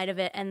one side of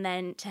it and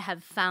then to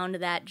have found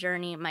that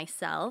journey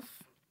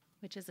myself.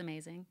 Which is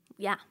amazing.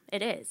 Yeah,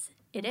 it is.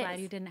 It I'm glad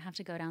is. you didn't have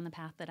to go down the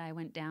path that I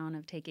went down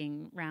of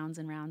taking rounds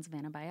and rounds of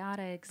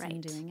antibiotics Right.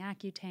 and doing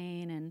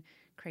Accutane and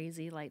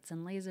crazy lights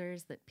and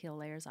lasers that peel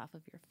layers off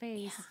of your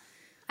face.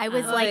 I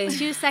was Oy.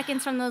 2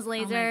 seconds from those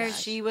lasers. gosh.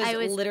 She was I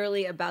was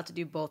literally about to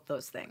do both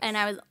those things. and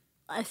I was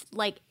a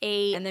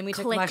And then we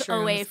took click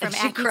mushrooms away from and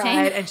she Accutane.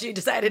 cried and she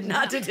decided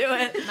not to do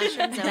it.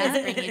 Mushrooms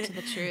always bring you to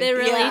the truth. They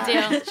really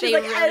Yeah. do. She's They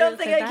like, really I don't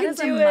think So I that can is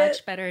do a it.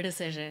 much better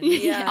decision.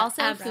 Yeah.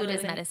 Also, food absolutely.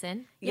 is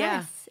medicine.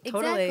 Yeah, Yes,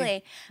 totally.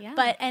 exactly. Yeah,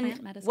 But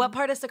plant medicine. What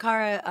part of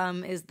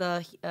Sakara is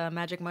the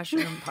magic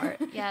mushroom part?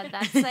 Yeah,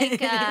 that's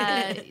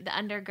the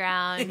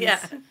underground.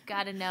 Yeah.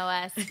 Got to know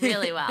us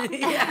really well.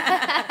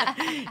 Yeah.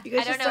 You I guys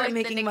don't should know start if the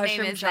making nickname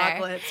mushroom is there.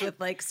 chocolates with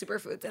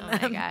superfoods in Oh my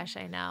them. gosh,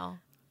 I know.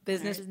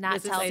 Business Just not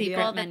business tell idea.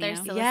 people that there's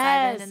Menu. psilocybin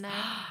Yes. in there.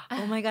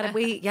 Oh my god!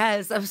 Wait,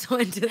 yes, I'm so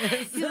into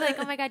this. You're like,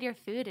 oh my god, your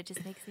food. It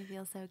just makes me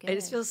feel so good. I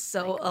just feel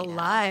so Like, yeah.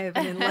 alive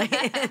and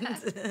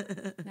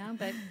enlightened. No,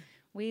 but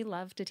we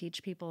love to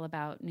teach people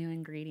about new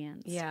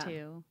ingredients Yeah.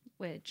 too,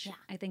 which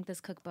I think this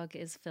cookbook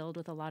is filled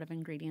with a lot of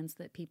ingredients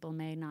that people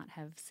may not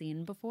have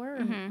seen before,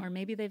 or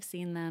maybe they've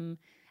seen them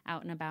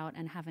out and about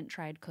and haven't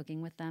tried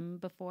cooking with them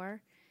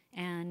before.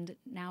 And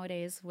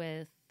nowadays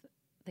with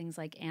things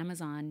like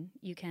Amazon,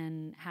 you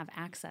can have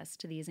access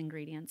to these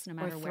ingredients no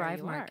matter where Thrive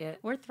you Market.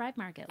 are. Or Thrive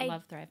Market.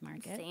 Love Thrive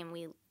Market. Same.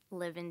 We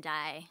live and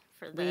die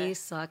for the. We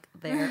suck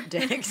their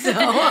dick so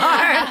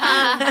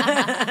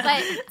hard.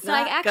 But so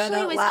I Not actually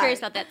gonna was lie. curious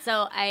about that.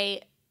 So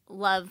I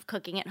love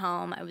cooking at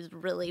home. I was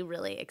really,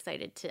 really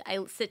excited to.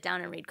 I sit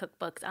down and read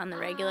cookbooks on the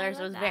regular,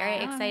 so I was very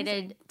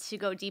excited to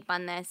go deep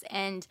on this.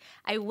 And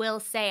I will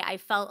say, I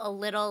felt a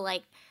little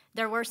like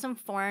there were some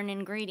foreign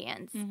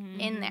ingredients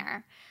in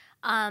there.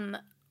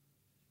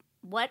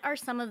 What are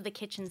some of the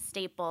kitchen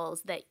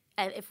staples that,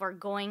 if we're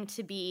going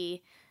to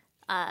be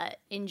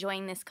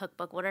enjoying this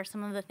cookbook, what are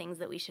some of the things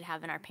that we should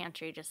have in our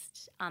pantry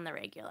just on the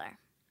regular?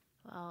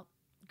 Well,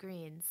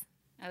 greens.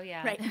 Oh,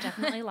 yeah. Right.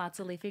 Definitely lots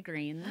of leafy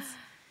greens.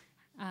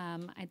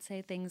 I'd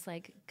say things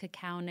like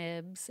cacao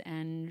nibs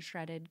and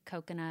shredded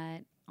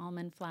coconut,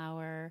 almond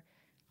flour,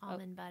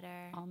 Almond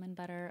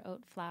butter,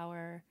 oat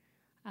flour,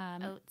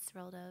 oats,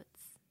 rolled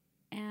oats.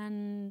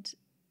 and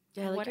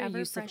Yeah, I like your whatever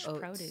use of fresh oats.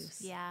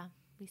 produce. Yeah,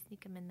 we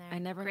sneak them in there. I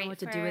never know Great what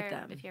to do with for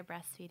them. if you're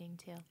breastfeeding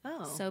too.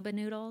 Oh. Soba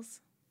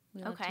noodles.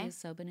 We love to Okay. use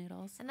soba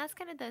noodles. And that's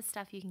kind of the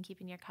stuff you can keep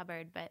in your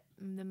cupboard, but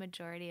the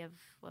majority of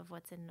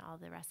what's in all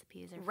the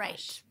recipes are Right.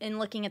 fresh. In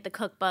looking at the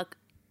cookbook,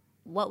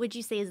 what would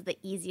you say is the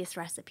easiest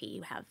recipe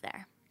you have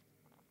there?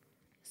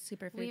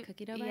 Superfood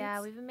cookie dough bites.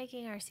 Yeah, we've been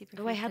making our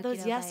superfood. Oh, I had cookie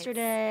those dough bites.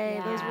 yesterday.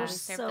 Yeah, Those were we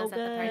served so those at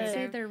the party. good. See,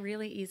 They're- they're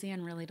really easy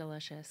and really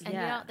delicious. And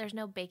Yeah. there's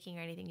no baking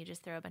or anything. You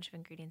just throw a bunch of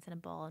ingredients in a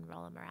bowl and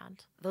roll them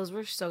around. Those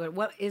were so good.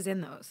 What is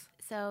in those?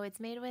 So it's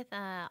made with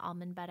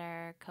almond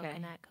butter,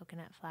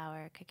 coconut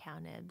flour, cacao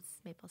nibs,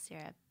 maple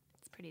syrup.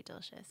 It's pretty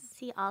delicious.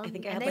 See, all I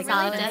think I and had They like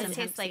really solid, does and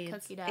taste like seeds.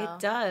 cookie dough. It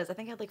does. I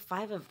think I had like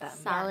 5 of them.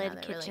 Solid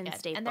they're really kitchen good.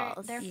 staples.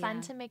 And they're fun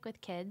Yeah. to make with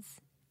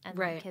kids. And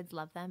Right. kids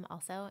love them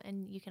also.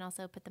 And you can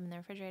also put them in the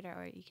refrigerator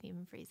or you can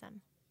even freeze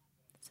them.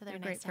 So they're, They're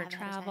nice great to for have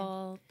ahead of time.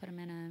 travel. Put them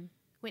in a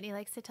Whitney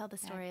likes to tell the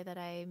story that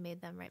I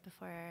made them right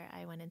before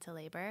I went into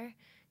labor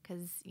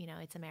because,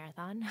 it's a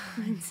marathon.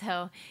 And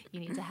so you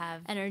need to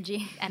have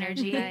energy.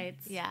 energy.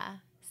 Bites. Yeah.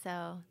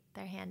 So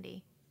they're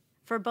handy.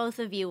 For both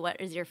of you, what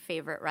is your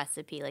favorite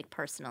recipe, like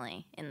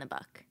personally, in the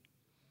book?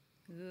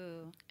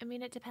 ooh. I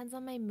mean, it depends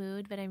on my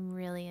mood, but I'm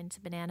really into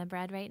banana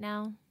bread right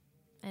now.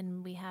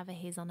 And we have a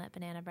hazelnut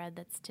banana bread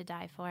that's to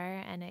die for.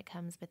 And it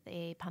comes with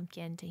a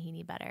pumpkin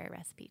tahini butter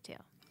recipe too.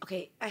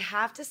 Okay, I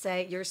have to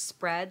say, your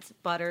spreads,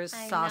 butters,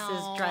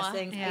 sauces,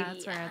 dressings, Yeah,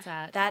 that's where it's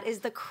at. that is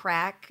the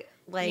crack,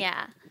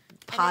 Yeah.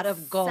 pot And of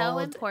it's gold so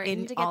important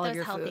in to get all of those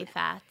your healthy food.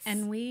 fats.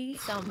 And we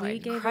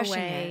important. gave Crushing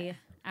away it.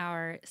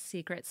 our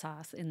secret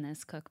sauce in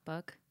this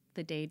cookbook,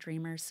 the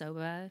Daydreamer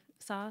soba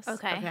sauce.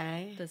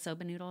 Okay. The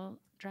soba noodle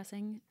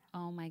dressing.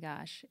 Oh my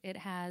gosh. It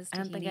has I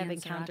don't think tahini I've and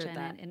encountered sriracha in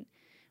that. it. And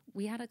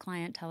we had a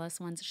client tell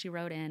us once, she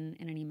wrote in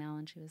an email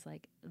and she was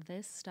like,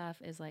 this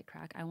stuff is like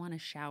crack. I want to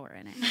shower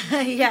in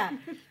it. Yeah.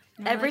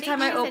 Every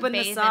time I She said open the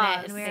bathe in it,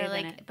 sauce. and we Bathe were in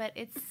like, it. but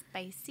it's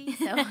spicy,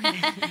 so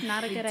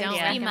Not a good don't idea. Be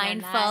recommend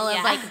mindful that. of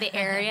Yeah. like the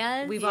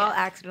areas. We've all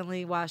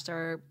accidentally washed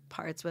our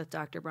parts with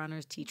Dr.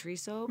 Bronner's tea tree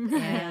soap.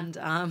 And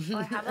Or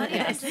how about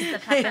this is the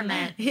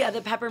peppermint? yeah,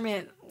 the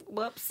peppermint.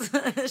 Whoops.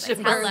 Should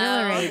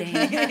Hello. Exhilarating.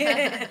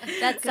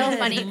 That's so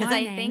funny because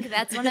I morning. think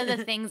that's one of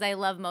the things I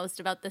love most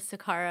about the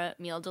Sakara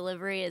meal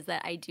delivery is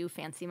that I do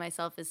fancy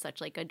myself as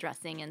such like a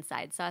dressing and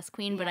side sauce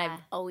queen, but I've Yeah.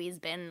 always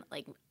been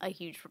like a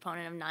huge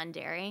proponent of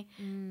non-dairy,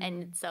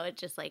 and so it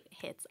just like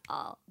hits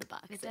all the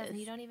boxes. It does, and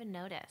you don't even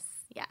notice.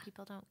 Yeah.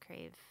 People don't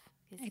crave.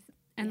 'Cause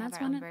and we have that's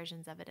our one own of-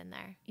 versions of it in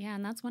there. Yeah,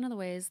 and that's one of the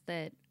ways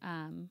that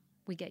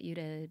we get you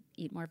to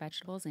eat more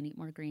vegetables and eat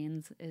more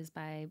greens is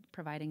by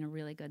providing a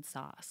really good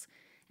sauce.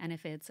 And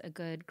if it's a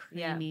good,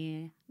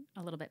 creamy,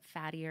 a little bit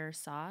fattier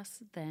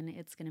sauce, then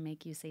it's going to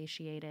make you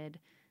satiated.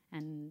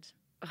 And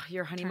Ugh,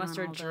 your honey Turn on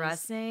mustard all those.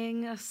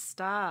 dressing.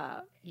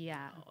 Stop.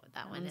 yeah,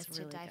 That one one's is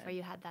to really die good. for.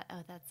 You had that.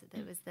 Oh, that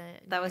was the.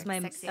 That was New my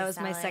York that was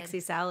my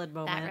sexy salad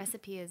moment. That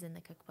recipe is in the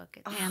cookbook.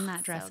 It's And that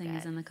so dressing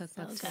is good. in the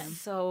cookbook So too. good.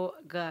 So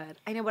good.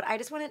 I know, but I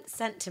just want it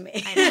sent to me.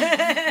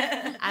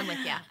 I'm with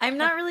you. I'm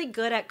not really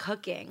good at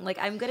cooking. Like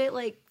I'm good at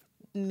like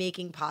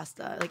making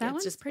pasta. Like That it's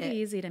one's just pretty it.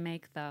 easy to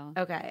make though.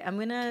 Okay, I'm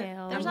gonna.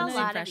 Kale. There's I'm a gonna do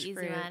lot of fresh easy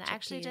fruit, one. I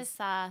actually chickpeas. just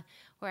saw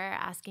we're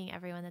asking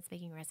everyone that's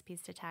making recipes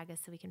to tag us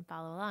so we can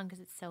follow along because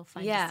it's so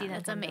fun Yeah, to see that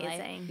That's come to life.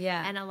 amazing.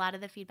 Yeah. And a lot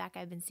of the feedback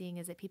I've been seeing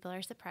is that people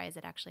are surprised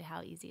at actually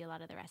how easy a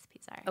lot of the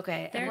recipes are.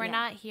 Okay. And and we're yeah.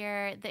 not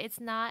here. It's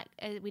not.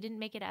 We didn't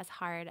make it as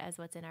hard as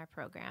what's in our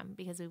program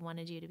because we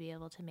wanted you to be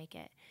able to make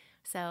it.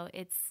 So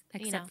it's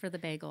Except for the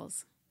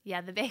bagels.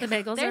 yeah, the bagels. The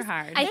bagels are There's-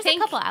 hard. I There's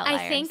think a couple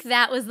outliers. I think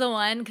that was the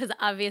one because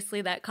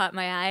obviously that caught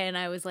my eye, and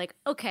I was like,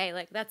 okay,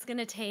 like that's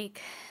gonna take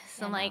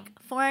some like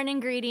foreign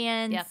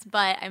ingredients, Yep.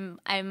 but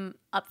I'm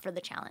up for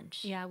the challenge.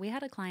 Yeah, we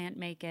had a client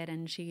make it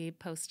and she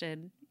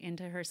posted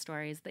into her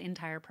stories the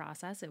entire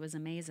process. It was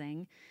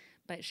amazing.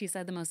 But she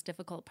said the most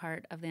difficult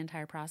part of the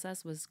entire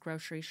process was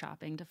grocery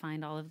shopping to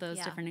find all of those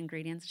Yeah. different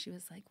ingredients. She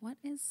was like, what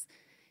is,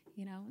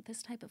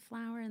 this type of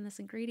flour and this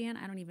ingredient?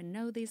 I don't even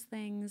know these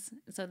things.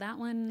 So that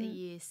one. the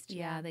yeast.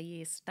 Yeah, the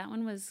yeast. That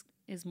one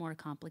is more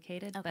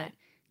complicated, but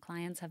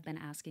clients have been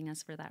asking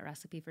us for that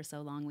recipe for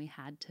so long, we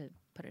had to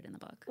put it in the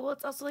book. Well,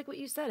 it's also like what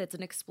you said. It's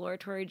an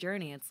exploratory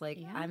journey. It's like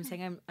I'm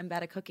saying I'm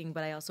bad at cooking,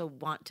 but I also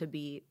want to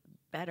be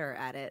better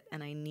at it,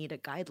 and I need a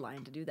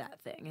guideline to do that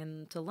thing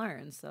and to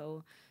learn.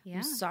 So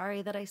I'm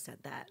sorry that I said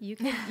that. You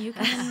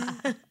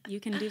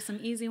can do some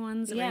easy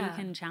ones, or you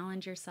can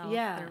challenge yourself.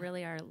 Yeah. There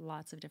really are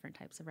lots of different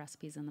types of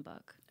recipes in the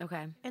book.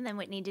 Okay. And then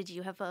Whitney, did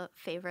you have a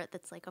favorite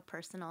that's like a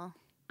personal?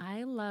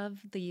 I love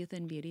the Youth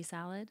and Beauty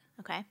salad.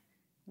 Okay.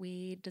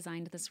 We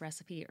designed this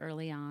recipe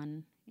early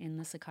on in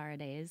the Sakara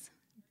days,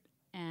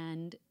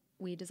 and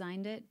we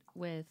designed it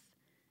with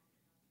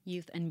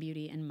youth and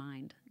beauty in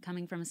mind,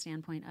 coming from a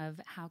standpoint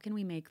of how can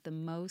we make the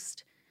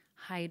most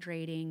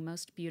hydrating,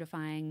 most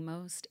beautifying,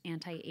 most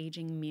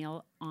anti-aging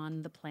meal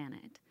on the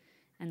planet.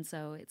 And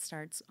so it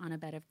starts on a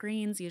bed of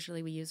greens.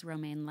 Usually we use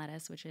romaine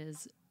lettuce, which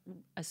is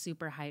a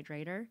super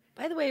hydrator.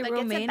 By the way, But gets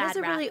a romaine bad is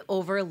a rap. really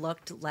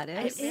overlooked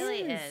lettuce. It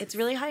really is. It's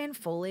really high in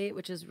folate,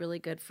 which is really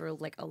good for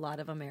like a lot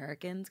of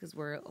Americans because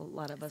we're a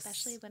lot of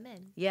Especially us.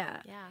 women.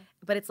 Yeah. Yeah.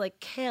 But it's like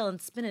kale and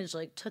spinach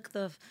like took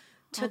the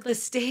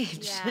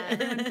stage. Yeah.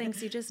 Everyone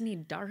thinks you just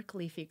need dark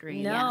leafy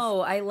greens.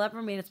 No, I love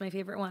romaine. It's my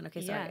favorite one.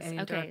 Okay, sorry. Yes. I Okay.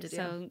 interrupted you.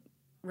 So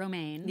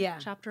romaine. Yeah.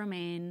 Chopped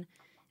romaine.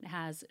 It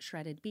has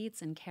shredded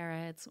beets and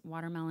carrots,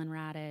 watermelon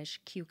radish,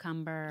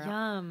 cucumber,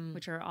 Yum.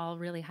 which are all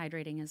really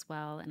hydrating as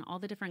well. And all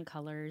the different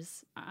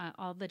colors,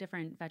 all the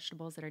different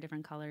vegetables that are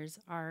different colors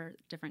are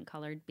different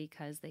colored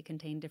because they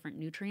contain different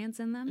nutrients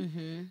in them.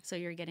 Mm-hmm. So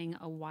you're getting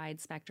a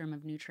wide spectrum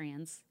of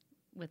nutrients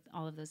with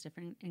all of those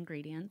different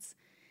ingredients.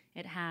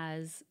 It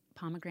has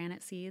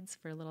pomegranate seeds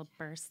for little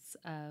bursts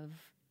of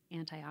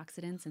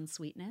antioxidants and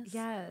sweetness.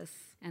 Yes.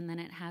 And then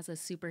it has a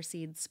super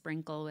seed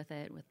sprinkle with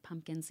it with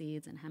pumpkin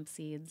seeds and hemp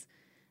seeds.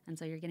 And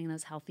so you're getting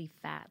those healthy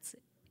fats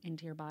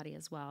into your body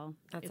as well.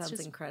 That It's sounds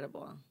just-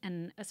 incredible.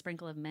 And a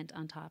sprinkle of mint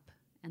on top.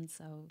 And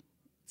so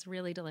it's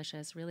really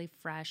delicious, really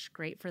fresh,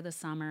 great for the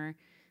summer,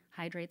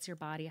 hydrates your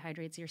body,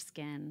 hydrates your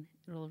skin.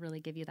 It'll really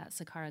give you that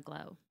Sakara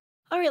glow.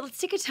 All right, let's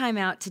take a time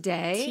out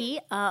today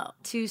T.O.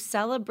 to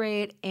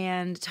celebrate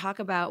and talk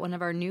about one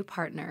of our new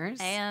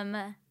partners. I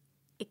am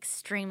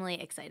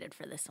extremely excited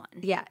for this one.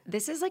 Yeah,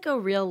 this is like a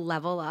real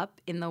level up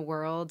in the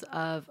world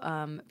of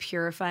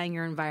purifying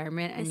your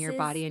environment and This your is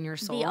body and your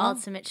soul. The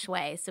ultimate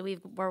shui. So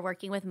we're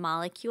working with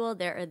Molecule.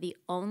 They're the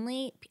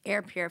only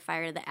air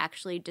purifier that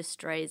actually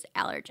destroys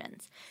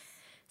allergens.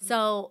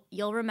 So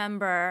you'll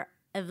remember,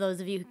 of those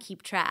of you who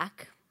keep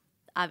track,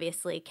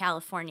 obviously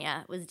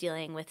California was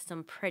dealing with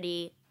some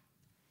pretty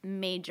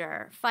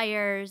major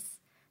fires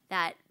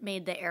that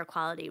made the air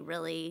quality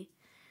really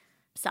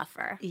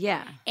suffer.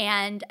 Yeah.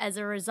 And as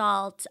a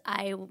result,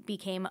 I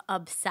became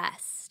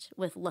obsessed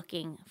with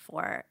looking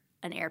for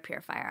an air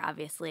purifier.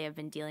 Obviously, I've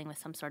been dealing with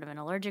some sort of an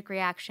allergic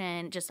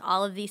reaction. Just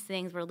all of these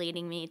things were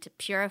leading me to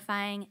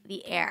purifying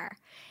the air.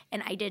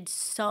 And I did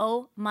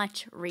so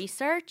much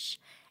research,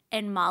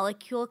 and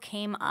Molecule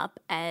came up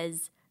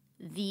as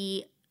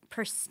the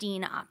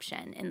pristine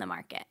option in the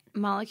market.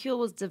 Molecule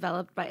was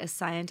developed by a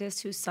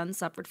scientist whose son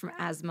suffered from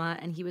asthma,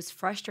 and he was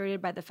frustrated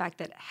by the fact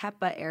that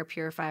HEPA air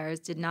purifiers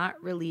did not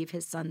relieve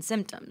his son's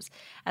symptoms.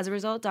 As a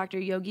result, Dr.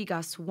 Yogi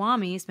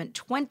Goswami spent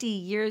 20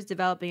 years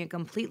developing a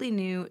completely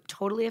new,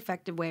 totally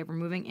effective way of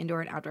removing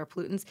indoor and outdoor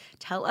pollutants.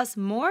 Tell us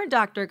more,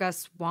 Dr.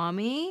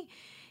 Goswami.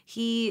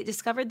 He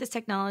discovered this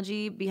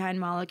technology behind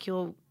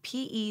Molecule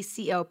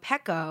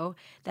PECO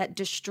that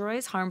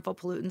destroys harmful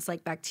pollutants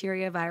like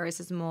bacteria,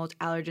 viruses, mold,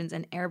 allergens,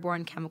 and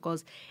airborne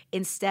chemicals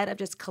instead of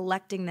just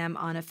collecting them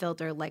on a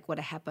filter like what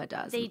a HEPA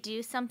does. They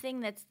use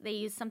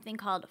something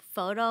called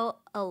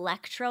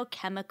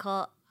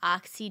photoelectrochemical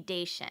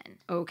oxidation,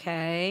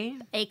 Okay.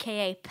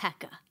 aka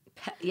PECA.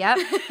 Yep.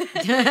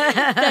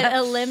 That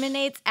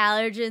eliminates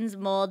allergens,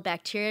 mold,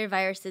 bacteria,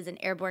 viruses, and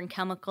airborne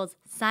chemicals.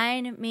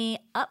 Sign me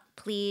up,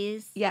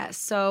 please. Yes.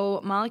 So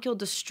Molecule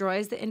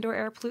destroys the indoor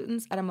air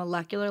pollutants at a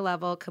molecular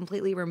level,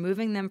 completely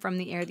removing them from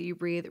the air that you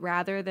breathe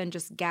rather than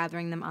just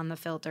gathering them on the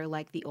filter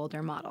like the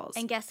older models.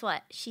 And guess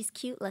what? She's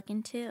cute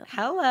looking too.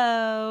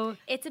 Hello.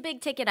 It's a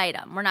big ticket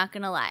item. We're not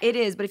going to lie. It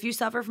is, but if you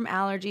suffer from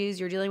allergies,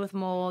 you're dealing with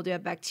mold, you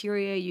have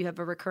bacteria, you have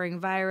a recurring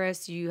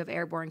virus, you have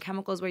airborne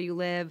chemicals where you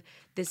live,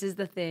 this is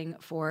the thing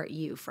for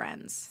you,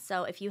 friends.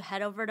 So if you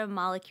head over to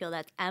Molecule,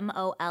 that's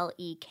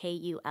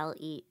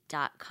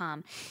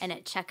MOLEKULE.com, and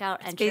at checkout,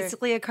 It's enter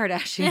basically a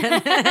Kardashian.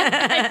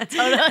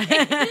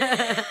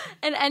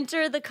 and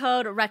enter the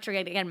code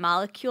retrograde. Again,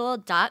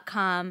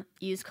 molecule.com.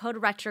 Use code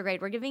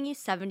retrograde. We're giving you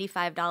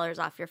 $75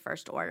 off your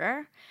first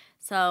order.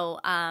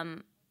 So I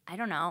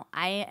don't know.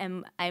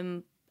 I'm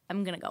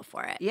gonna go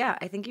for it. Yeah,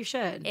 I think you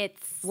should.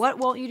 It's What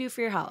won't you do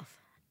for your health?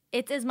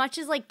 It's as much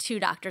as like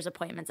 2 doctor's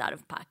appointments out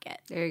of pocket.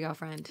 There you go,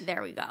 friend.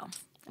 There we go.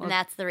 And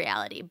that's the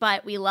reality.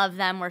 But we love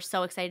them. We're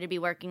so excited to be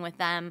working with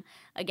them.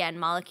 Again,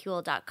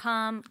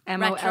 molecule.com.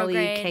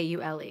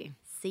 MOLEKULE.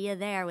 See you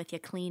there with your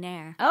clean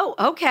air. Oh,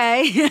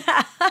 okay.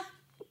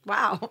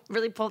 Wow,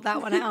 really pulled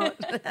that one out.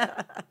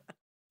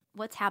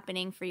 What's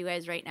happening for you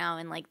guys right now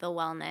in like the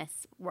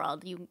wellness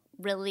world? You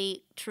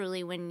really,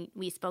 truly, when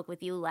we spoke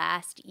with you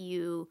last,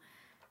 you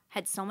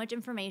had so much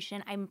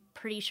information. I'm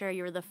pretty sure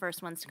you were the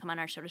first ones to come on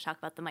our show to talk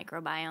about the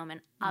microbiome,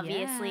 and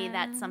obviously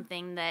that's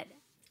something that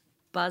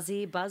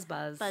Buzzy buzz.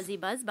 buzzy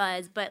buzz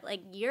buzz, but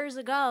like years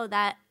ago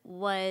that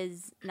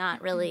was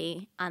not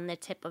really on the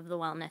tip of the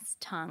wellness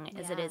tongue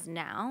as it is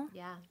now.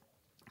 Yeah.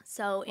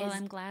 So Well,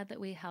 I'm glad that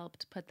we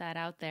helped put that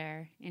out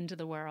there into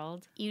the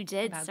world. you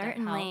did about gut health.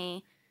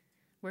 certainly.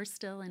 We're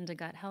still into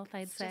gut health,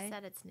 I'd It's say. just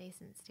at its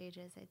nascent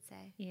stages, I'd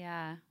say.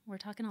 Yeah, we're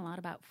talking a lot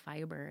about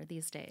fiber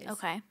these days.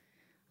 Okay.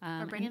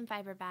 We're bringing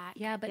fiber back.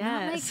 Yeah, but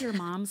not like Yes. your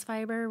mom's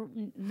fiber,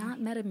 not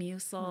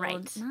Metamucil,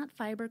 Right. not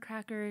fiber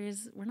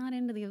crackers. We're not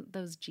into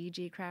those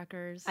GG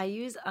crackers. I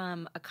use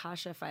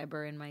acacia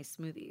fiber in my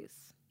smoothies.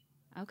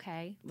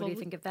 Okay. What do you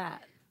think of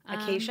that?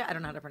 Acacia? I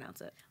don't know how to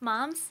pronounce it.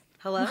 Moms?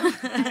 Hello?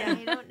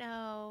 I don't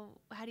know.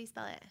 How do you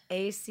spell it?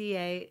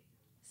 ACACIA,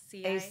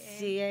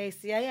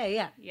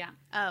 yeah. Yeah.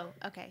 Oh,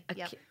 okay.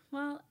 Yep.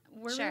 Well,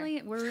 we're Sure. really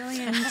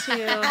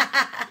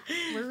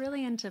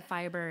into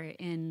fiber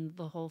in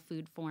the whole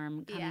food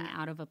form coming Yeah.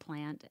 out of a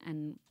plant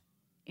and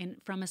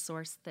from a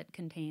source that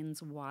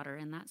contains water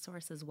in that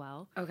source as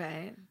well.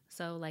 Okay.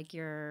 So like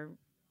your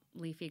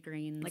leafy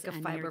greens, Like a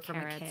and fiber your from a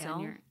carrots kale?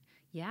 and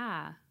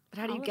yeah. But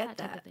how do you all of get type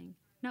that? of thing.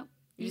 No,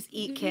 You just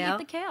eat you kale? eat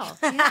the kale.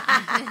 I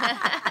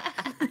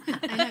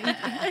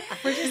know.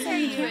 We're just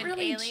saying you can't an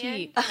really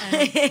alien? cheat.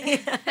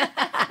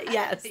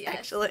 Yes,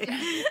 actually.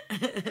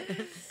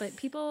 But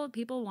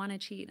people want to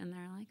cheat, and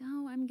they're like,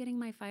 "Oh, I'm getting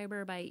my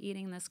fiber by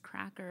eating this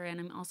cracker, and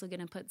I'm also going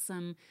to put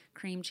some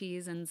cream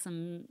cheese and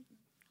some,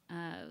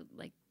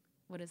 like,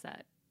 what is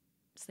that,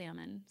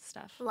 salmon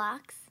stuff,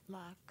 Lox?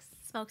 Lox.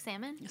 Smoked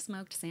salmon?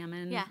 smoked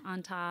salmon Yeah.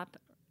 on top,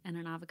 and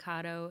an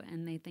avocado,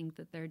 and they think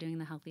that they're doing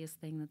the healthiest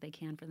thing that they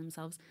can for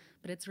themselves,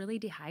 but it's really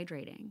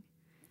dehydrating,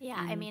 Yeah,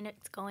 I mean,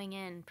 it's going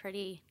in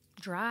pretty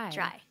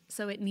dry.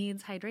 So it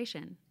needs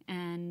hydration,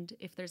 and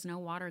if there's no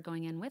water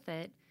going in with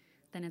it,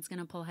 then it's going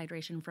to pull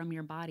hydration from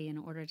your body in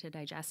order to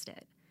digest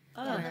it.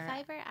 Yeah, the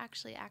fiber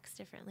actually acts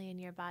differently in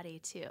your body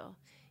too.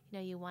 You know,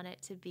 you want it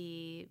to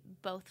be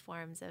both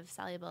forms of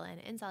soluble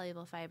and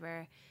insoluble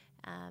fiber,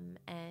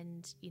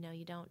 and you know,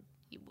 you don't.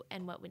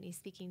 And what Whitney's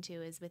speaking to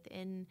is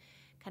within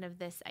kind of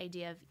this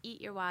idea of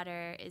eat your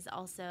water is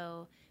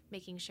also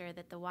making sure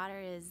that the water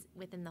is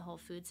within the whole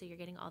food, so you're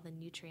getting all the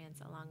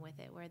nutrients along with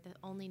it. Where the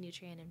only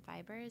nutrient in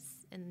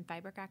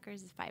fiber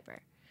crackers is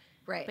fiber.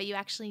 Right. But you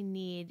actually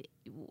need,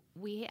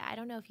 I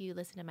don't know if you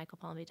listen to Michael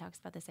Pollan, he talks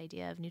about this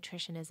idea of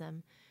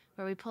nutritionism,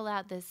 where we pull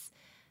out this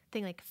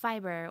thing like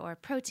fiber or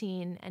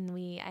protein, and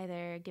we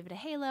either give it a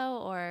halo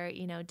or,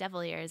 you know,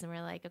 devil ears, and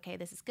we're like, okay,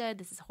 this is good,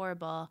 this is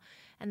horrible.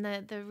 And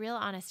the real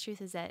honest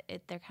truth is that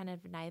they're kind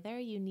of neither.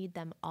 You need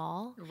them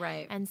all.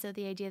 Right. And so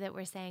the idea that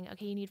we're saying,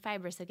 okay, you need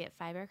fiber, so get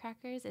fiber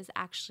crackers is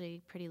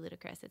actually pretty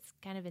ludicrous. It's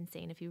kind of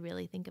insane if you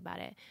really think about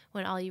it,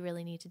 when all you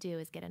really need to do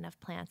is get enough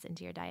plants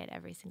into your diet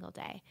every single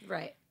day.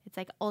 Right. It's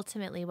like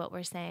ultimately what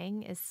we're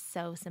saying is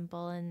so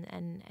simple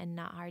and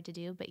not hard to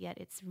do, but yet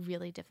it's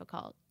really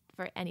difficult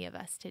for any of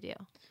us to do.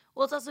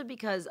 Well, it's also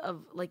because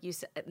of, like you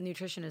said,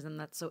 nutritionism.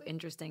 That's so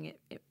interesting.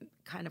 It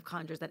kind of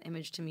conjures that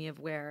image to me of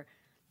where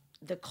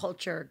the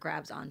culture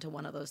grabs onto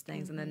one of those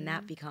things, and then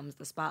that becomes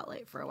the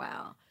spotlight for a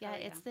while. Yeah,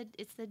 it's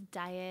the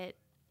diet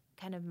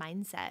kind of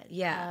mindset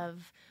Yeah.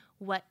 of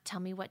tell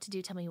me what to do,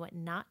 tell me what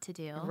not to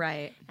do.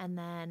 Right. And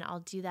then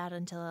I'll do that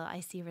until I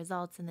see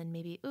results. And then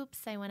maybe,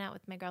 oops, I went out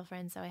with my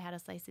girlfriend, so I had a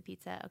slice of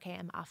pizza. Okay,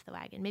 I'm off the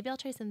wagon. Maybe I'll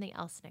try something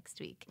else next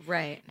week.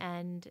 Right.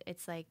 And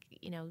it's like,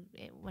 you know,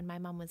 when my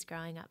mom was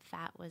growing up,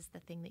 fat was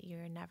the thing that you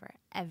were never,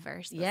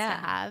 ever supposed to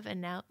have.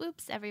 And now,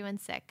 oops,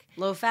 everyone's sick.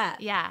 Low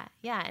fat. Yeah.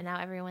 And now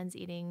everyone's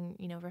eating,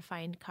 you know,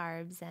 refined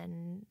carbs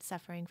and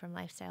suffering from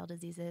lifestyle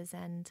diseases.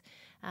 And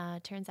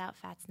turns out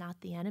fat's not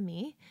the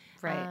enemy.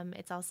 Right.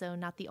 It's also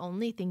not the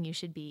only thing you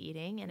should be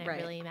eating. And it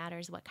Right. really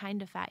matters what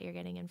kind of fat you're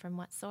getting and from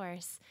what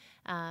source.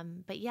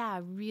 But yeah,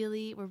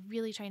 we're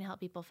really trying to help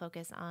people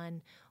focus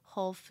on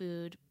whole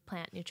food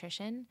plant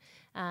nutrition.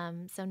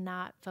 So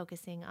not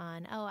focusing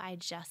on, I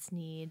just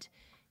need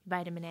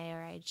vitamin A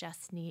or I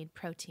just need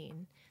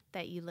protein.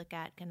 That you look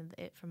at kind of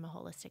it from a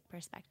holistic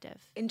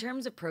perspective. In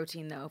terms of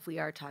protein, though, if we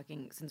are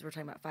talking, since we're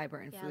talking about fiber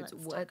and Yeah, foods,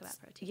 let's talk about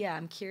protein. Yeah,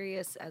 I'm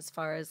curious as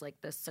far as like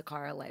the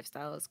Sakara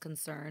lifestyle is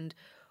concerned,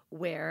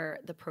 where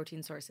the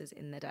protein source is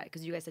in the diet,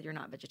 because you guys said you're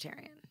not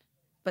vegetarian,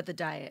 but the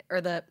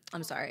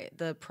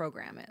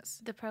program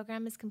is. The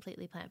program is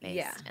completely plant-based.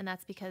 Yeah. And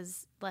that's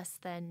because less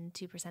than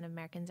 2% of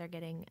Americans are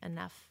getting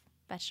enough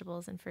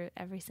vegetables and fruit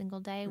every single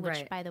day, which,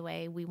 Right. by the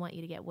way, we want you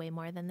to get way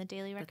more than the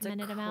daily That's a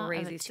recommended amount of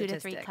crazy 2 to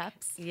 3 statistic.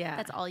 cups. Yeah.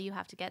 That's all you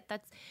have to get.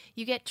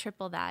 You get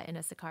triple that in a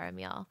Sakara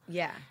meal.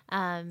 Yeah.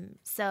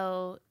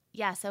 So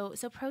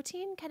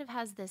protein kind of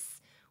has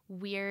this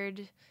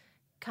weird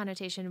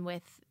connotation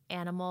with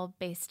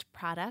animal-based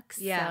products.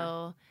 Yeah.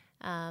 So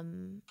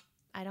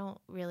I don't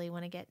really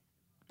want to get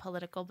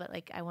political, but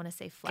like I want to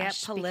say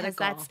flesh.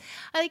 political. Because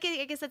I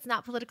guess that's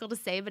not political to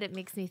say, but it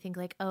makes me think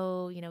like,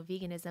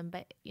 veganism.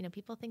 But,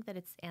 people think that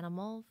it's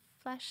animal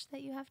flesh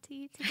that you have to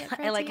eat to get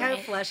protein. I like how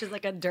flesh is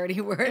like a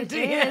dirty word. It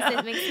is.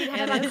 It makes me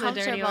kind of It is a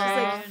dirty uncomfortable.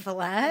 word. Like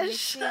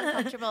flesh? It makes me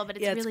uncomfortable, but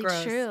it's Yeah, it's really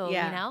gross. true,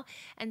 Yeah. you know?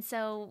 And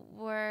so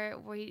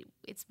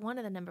it's one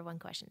of the number one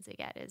questions we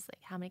get is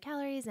like how many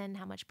calories and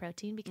how much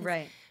protein, because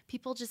Right.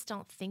 people just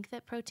don't think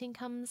that protein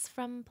comes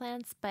from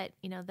plants, but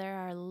you know, there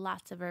are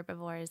lots of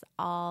herbivores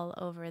all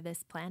over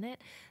this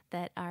planet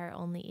that are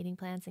only eating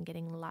plants and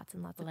getting lots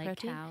and lots of Like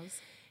protein.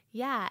 cows.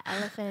 Yeah,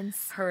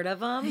 elephants. Heard of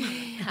them?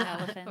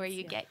 Elephants, where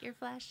you yeah. get your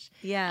flesh.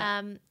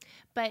 Yeah.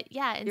 But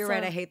yeah, and You're so,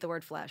 right. I hate the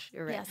word flesh.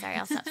 You're right. yeah, sorry,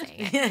 I'll stop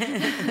saying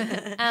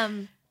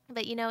it.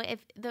 But you know,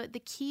 if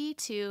the key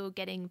to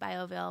getting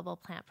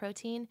bioavailable plant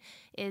protein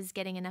is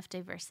getting enough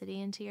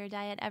diversity into your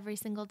diet every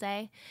single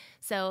day.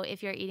 So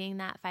if you're eating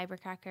that fiber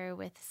cracker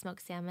with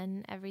smoked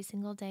salmon every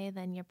single day,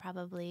 then you're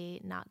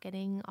probably not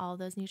getting all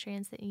those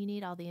nutrients that you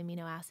need, all the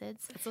amino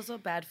acids. It's also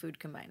bad food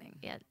combining.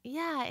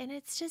 Yeah, and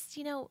it's just,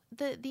 you know,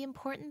 the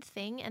important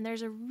thing, and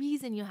there's a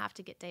reason you have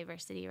to get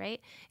diversity, right?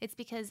 It's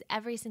because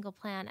every single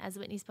plant, as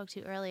Whitney spoke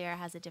to earlier,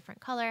 has a different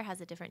color, has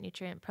a different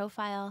nutrient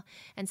profile,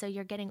 and so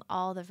you're getting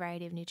all the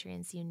variety of nutrients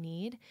you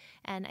need.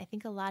 And I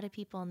think a lot of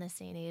people in this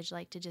day and age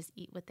like to just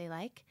eat what they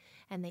like,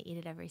 and they eat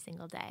it every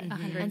single day.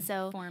 100 And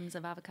so forms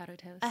of avocado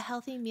toast. a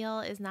healthy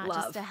meal is not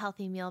Love. just a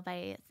healthy meal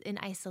in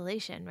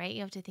isolation, right? You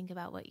have to think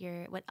about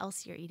what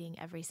else you're eating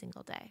every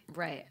single day.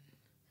 Right.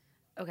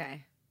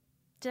 Okay.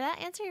 Did that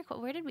answer your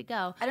question? Where did we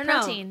go? I don't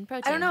Protein. know.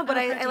 Protein. I don't know, but Oh,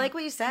 I protein. like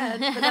what you said.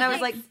 But then I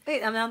was like,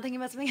 wait, I'm now thinking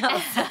about something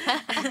else.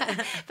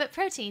 But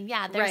protein,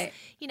 yeah. There's, Right.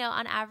 you know,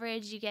 on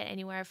average, you get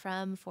anywhere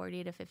from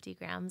 40 to 50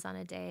 grams on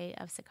a day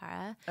of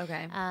Sakara.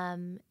 Okay.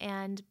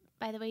 And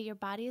by the way, your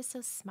body is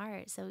so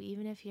smart. So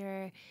even if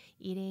you're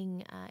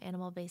eating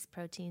animal-based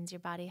proteins, your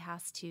body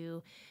has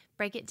to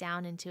break it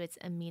down into its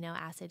amino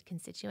acid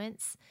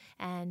constituents.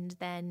 And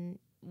then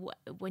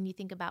when you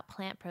think about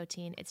plant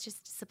protein, it's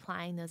just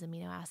supplying those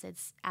amino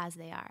acids as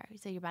they are.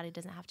 So your body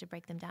doesn't have to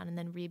break them down and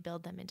then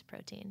rebuild them into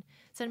protein.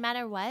 So no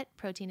matter what,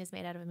 protein is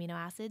made out of amino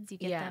acids. You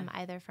get Yeah. them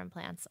either from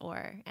plants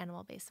or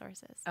animal-based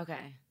sources.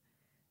 Okay.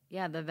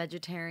 Yeah, the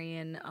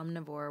vegetarian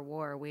omnivore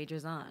war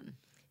wages on.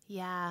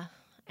 Yeah.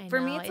 I For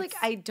know, me, it's like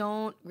I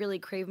don't really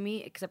crave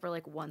meat except for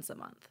like once a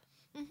month.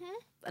 Mhm.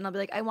 And I'll be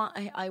like, I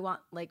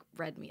want like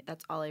red meat.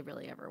 That's all I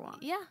really ever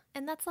want. Yeah,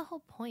 and that's the whole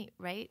point,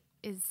 right?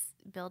 Is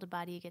build a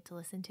body you get to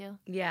listen to.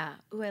 Yeah.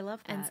 Ooh, I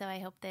love that. And so I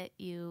hope that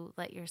you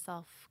let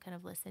yourself kind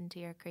of listen to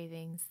your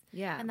cravings.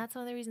 Yeah. And that's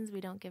one of the reasons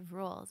we don't give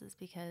rules, is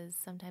because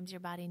sometimes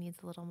your body needs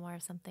a little more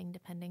of something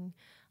depending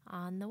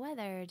on the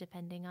weather,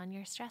 depending on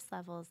your stress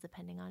levels,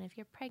 depending on if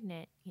you're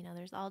pregnant. You know,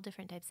 there's all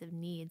different types of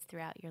needs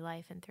throughout your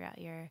life and throughout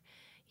your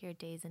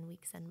days and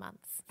weeks and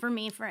months. For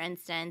me, for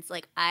instance,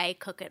 like I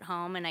cook at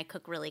home and I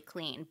cook really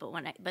clean,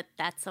 but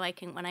that's so I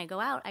can, when I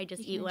go out, I just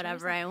You can eat enjoy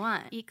whatever yourself. I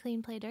want. Eat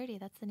clean, play dirty.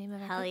 That's the name of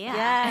our Hell cookbook. yeah.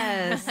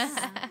 Yes.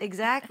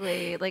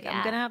 Exactly. Like Yeah.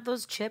 I'm gonna have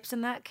those chips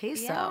and that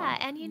queso. Yeah,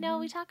 and you know,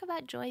 we talk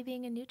about joy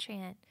being a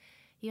nutrient.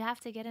 You have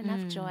to get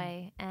enough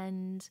joy.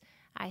 And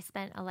I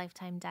spent a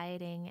lifetime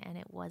dieting and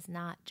it was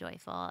not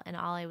joyful. And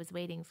all I was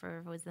waiting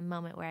for was the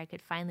moment where I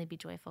could finally be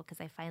joyful,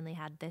 because I finally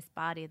had this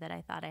body that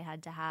I thought I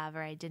had to have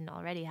or I didn't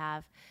already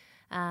have.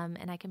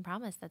 And I can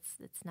promise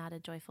it's not a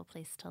joyful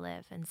place to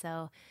live. And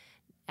so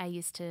I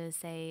used to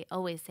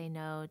always say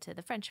no to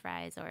the French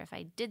fries, or if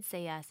I did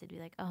say yes, it'd be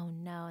like, oh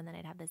no, and then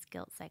I'd have this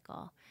guilt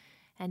cycle.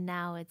 And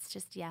now it's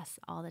just yes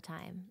all the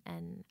time,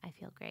 and I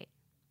feel great.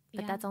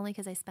 But Yeah. that's only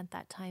because I spent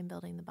that time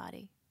building the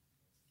body.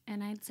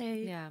 And I'd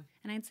say, Yeah.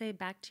 and I'd say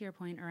back to your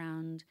point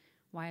around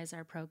why is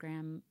our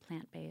program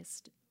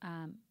plant-based?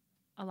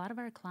 A lot of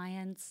our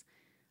clients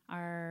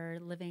are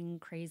living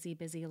crazy,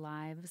 busy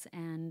lives,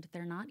 and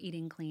they're not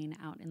eating clean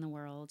out in the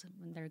world.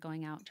 When they're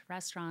going out to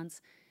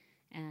restaurants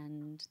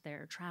and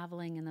they're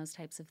traveling and those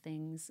types of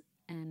things.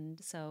 And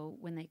so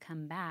when they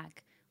come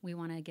back, we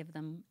want to give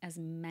them as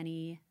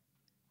many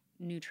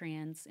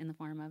nutrients in the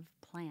form of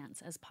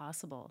plants as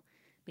possible,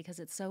 because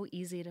it's so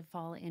easy to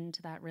fall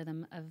into that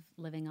rhythm of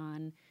living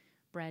on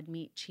bread,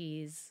 meat,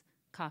 cheese,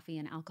 coffee,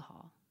 and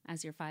alcohol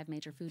as your 5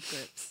 major food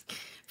groups.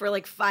 For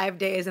like 5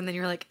 days, and then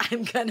you're like,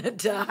 I'm gonna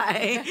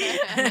die.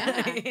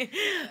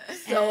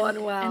 So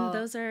unwell. And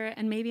those are,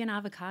 and maybe an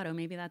avocado,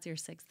 maybe that's your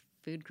 6th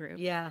food group.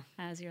 Yeah.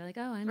 As you're like,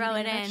 oh, I'm Throw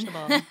eating it a in.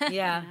 vegetable.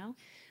 Yeah. You know?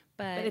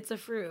 But it's a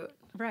fruit.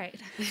 Right.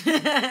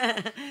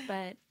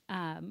 But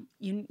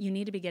you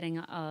need to be getting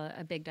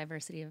a big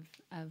diversity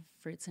of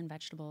fruits and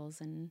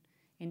vegetables and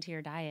into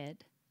your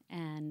diet,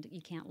 and you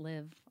can't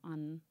live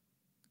on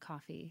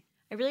coffee.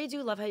 I really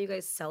do love how you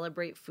guys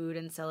celebrate food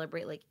and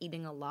celebrate like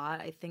eating a lot.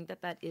 I think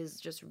that is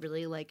just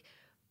really like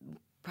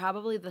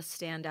probably the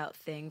standout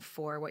thing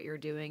for what you're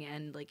doing,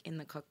 and like in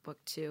the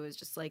cookbook too, is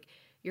just like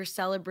you're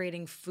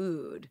celebrating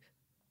food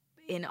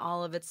in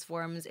all of its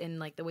forms, in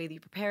like the way that you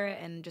prepare it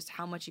and just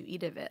how much you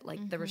eat of it.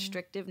 Like the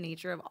restrictive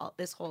nature of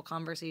this whole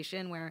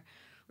conversation, where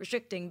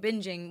restricting,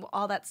 binging,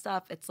 all that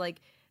stuff, it's like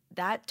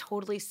that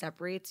totally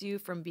separates you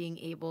from being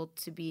able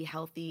to be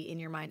healthy in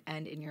your mind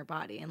and in your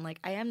body. And like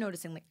I am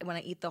noticing, like when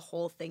I eat the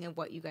whole thing of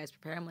what you guys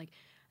prepare, I'm like,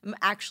 I'm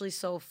actually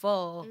so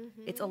full.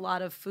 It's a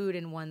lot of food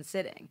in one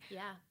sitting.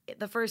 Yeah.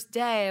 The first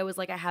day, I was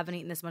like, I haven't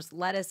eaten this much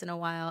lettuce in a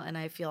while, and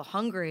I feel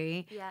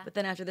hungry. Yeah. But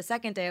then after the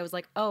second day, I was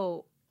like,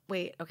 oh,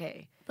 wait,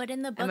 okay. But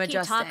in the I'm book, you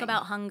talk adjusting.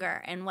 about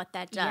hunger and what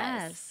that does.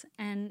 Yes,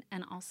 and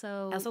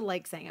also I also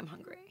like saying I'm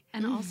hungry.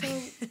 and also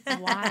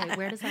why?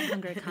 Where does that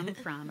hunger come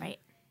from? Right.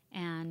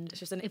 And It's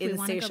just an if we wanna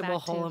go insatiable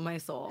back to- hole in my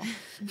soul.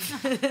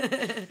 But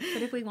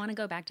if we want to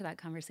go back to that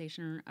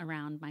conversation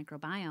around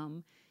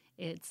microbiome,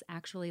 it's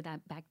actually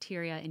that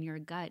bacteria in your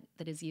gut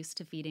that is used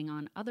to feeding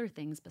on other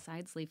things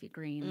besides leafy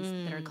greens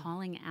that are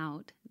calling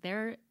out.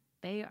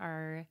 They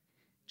are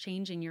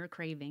changing your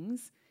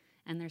cravings,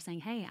 and they're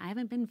saying, hey, I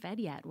haven't been fed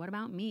yet. What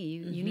about me?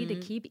 You need to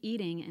keep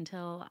eating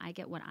until I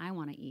get what I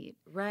want to eat.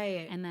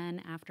 Right. And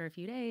then after a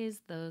few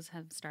days, those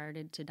have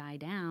started to die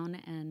down,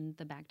 and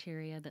the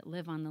bacteria that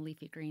live on the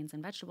leafy greens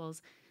and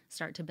vegetables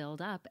start to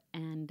build up,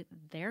 and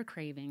their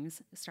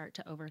cravings start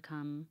to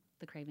overcome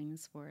the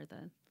cravings for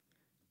the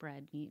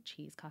bread, meat,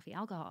 cheese, coffee,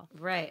 alcohol.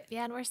 Right.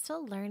 Yeah, and we're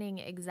still learning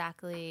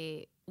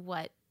exactly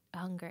what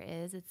hunger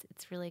is.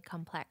 It's really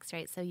complex,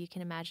 right? So you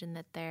can imagine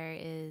that there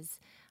is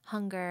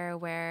hunger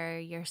where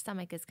your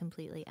stomach is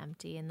completely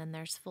empty, and then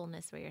there's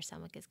fullness where your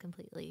stomach is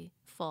completely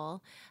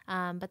full.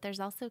 But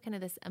there's also kind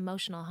of this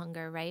emotional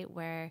hunger, right,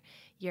 where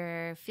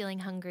you're feeling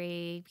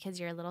hungry because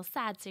you're a little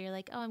sad, so you're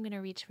like, oh, I'm going to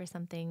reach for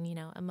something,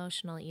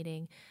 emotional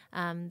eating.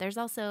 There's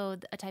also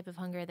a type of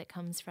hunger that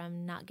comes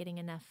from not getting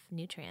enough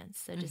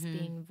nutrients, so just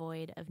being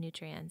void of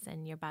nutrients,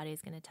 and your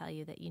body's going to tell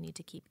you that you need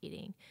to keep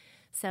eating.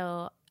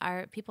 So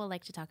our people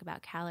like to talk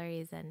about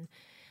calories, and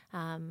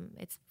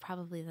it's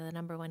probably the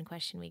number one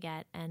question we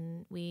get,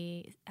 and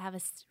we have a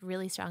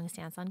really strong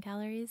stance on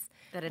calories.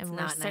 That it's and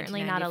not we're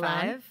certainly not alone.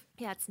 1995?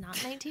 Yeah, it's not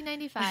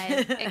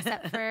 1995,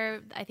 except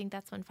for I think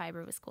that's when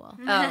fiber was cool.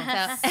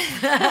 Oh. So,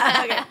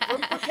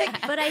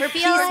 But I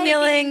feel like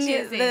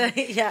Piecemealing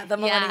the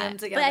millennium Yeah,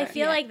 together. But I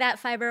feel like that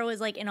fiber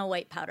was like in a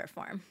white powder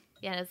form.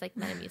 yeah, it's like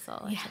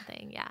Metamucil or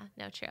something. Yeah,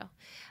 no, true.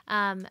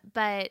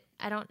 But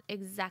I don't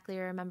exactly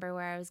remember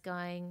where I was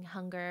going.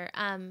 Hunger.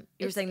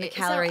 You were saying the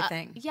calorie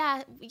thing.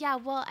 Yeah.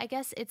 Well, I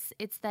guess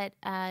it's that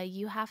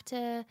you have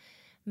to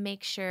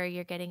make sure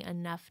you're getting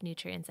enough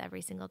nutrients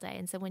every single day.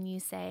 And so when you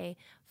say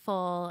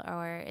full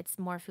or it's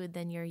more food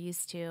than you're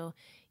used to,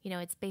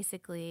 it's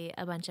basically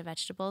a bunch of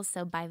vegetables.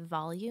 So by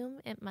volume,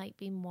 it might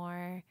be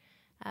more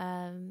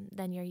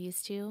than you're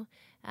used to.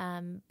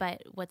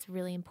 But what's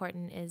really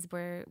important is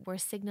we're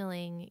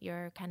signaling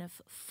your kind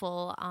of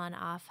full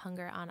on-off,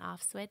 hunger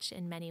on-off switch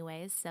in many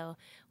ways. So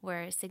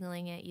we're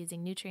signaling it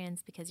using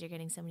nutrients because you're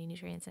getting so many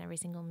nutrients in every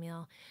single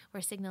meal.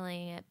 We're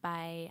signaling it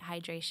by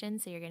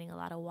hydration, so you're getting a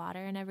lot of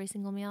water in every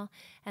single meal.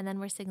 And then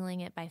we're signaling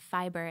it by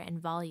fiber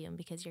and volume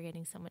because you're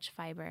getting so much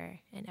fiber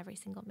in every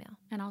single meal.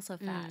 And also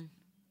fat,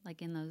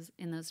 like in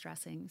those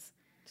dressings.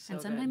 So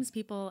and sometimes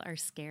people are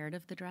scared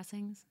of the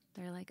dressings.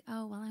 They're like,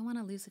 oh, well, I want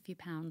to lose a few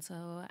pounds,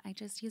 so I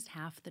just used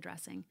half the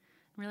dressing.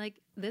 We're like,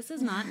 this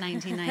is not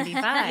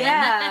 1995.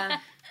 Yeah.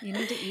 You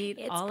need to eat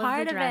It's all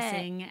part of the of it.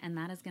 dressing, and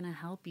that is going to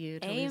help you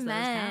to lose those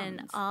Amen.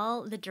 pounds.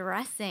 All the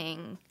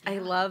dressing. I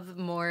love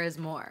more is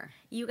more.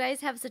 You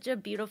guys have such a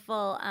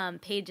beautiful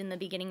page in the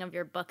beginning of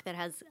your book that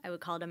has, I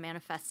would call it a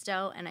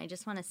manifesto. And I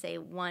just want to say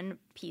one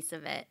piece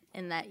of it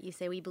in that you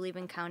say, we believe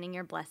in counting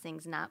your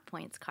blessings, not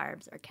points,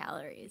 carbs, or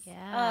calories.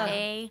 Yeah.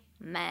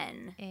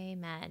 Amen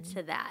Amen.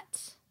 to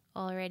that.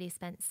 Already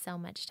spent so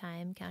much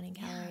time counting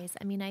calories.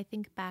 I mean, I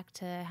think back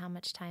to how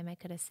much time I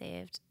could have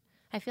saved.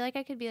 I feel like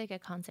I could be like a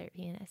concert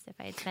pianist if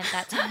I had spent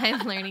that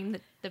time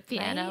learning the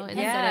piano Right? instead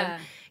Yeah.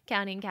 of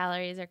counting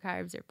calories or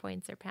carbs or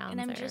points or pounds.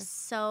 And I'm or,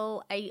 just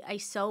so, I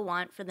so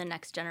want for the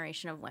next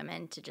generation of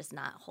women to just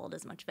not hold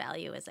as much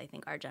value as I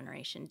think our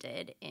generation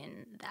did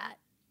in that.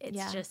 It's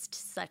Yeah. just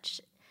such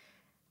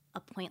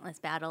a pointless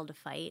battle to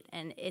fight,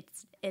 and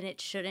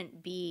it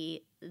shouldn't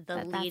be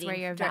the That's where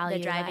your the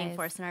value driving lies.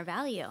 force in our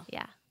value.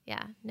 Yeah.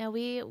 Yeah. No,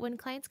 when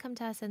clients come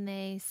to us and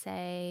they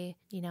say,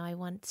 I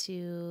want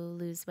to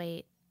lose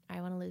weight, or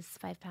I want to lose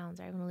 5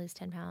 pounds, or I want to lose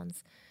 10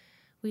 pounds,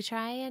 we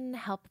try and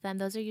help them.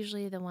 Those are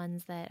usually the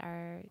ones that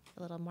are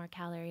a little more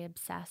calorie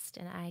obsessed,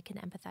 and I can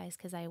empathize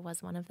because I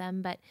was one of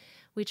them. But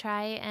we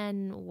try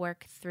and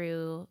work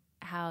through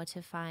how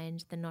to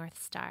find the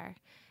North Star.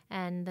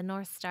 And the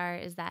North Star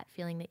is that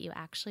feeling that you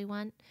actually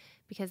want,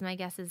 because my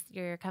guess is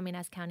you're coming to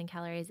us counting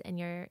calories, and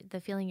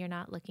the feeling you're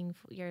not looking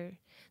for,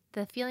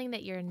 the feeling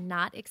that you're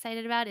not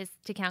excited about is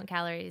to count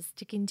calories,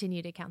 to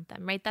continue to count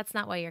them, right? That's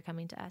not why you're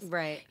coming to us.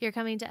 Right. You're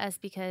coming to us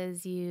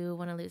because you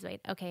want to lose weight.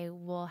 Okay,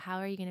 well, how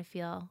are you going to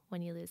feel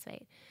when you lose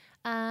weight?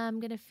 I'm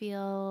going to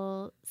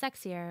feel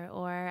sexier,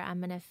 or I'm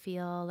going to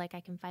feel like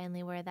I can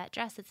finally wear that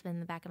dress that's been in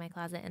the back of my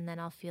closet, and then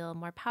I'll feel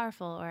more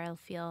powerful, or I'll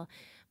feel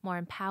more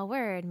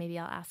empowered. Maybe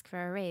I'll ask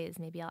for a raise.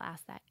 Maybe I'll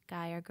ask that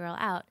guy or girl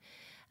out.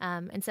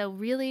 And so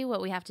really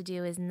what we have to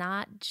do is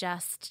not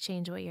just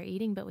change what you're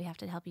eating, but we have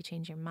to help you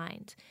change your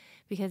mind.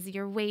 because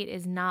your weight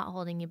is not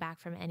holding you back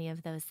from any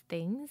of those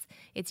things.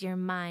 It's your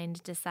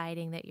mind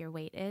deciding that your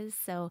weight is.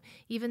 So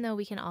even though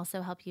we can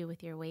also help you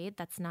with your weight,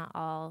 that's not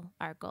all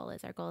our goal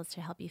is. Our goal is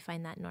to help you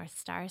find that North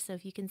Star. So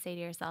if you can say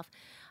to yourself,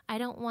 I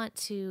don't want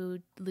to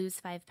lose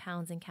 5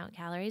 pounds and count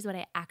calories. What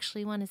I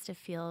actually want is to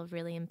feel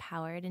really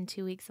empowered in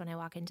 2 weeks when I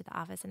walk into the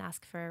office and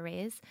ask for a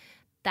raise.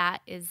 That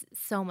is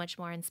so much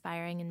more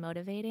inspiring and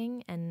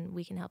motivating, and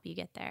we can help you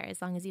get there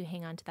as long as you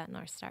hang on to that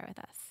North Star with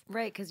us.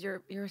 Right, because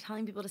you're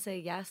telling people to say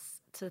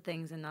yes to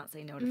things and not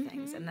say no to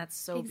things, and that's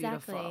so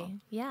beautiful.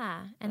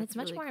 Yeah, and That's it's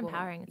much really more cool.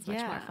 empowering. It's much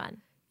more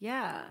fun.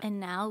 Yeah. And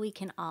now we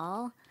can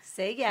all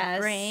Say yes.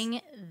 bring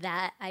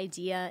that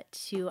idea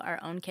to our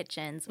own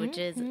kitchens, which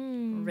is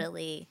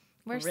really,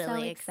 We're really so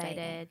exciting.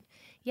 excited.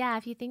 Yeah,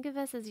 if you think of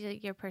us as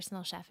your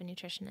personal chef and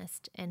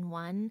nutritionist in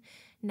one,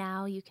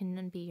 now you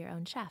can be your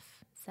own chef.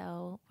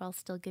 So we'll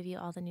still give you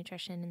all the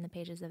nutrition in the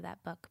pages of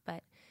that book,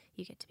 but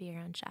you get to be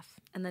your own chef.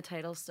 And the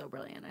title's so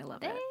brilliant. I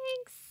love it.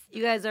 Thanks.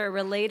 You guys are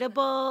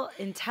relatable,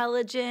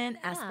 intelligent,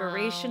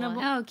 aspirational.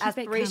 Oh, keep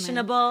it coming.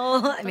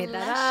 aspirational. I made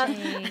that up.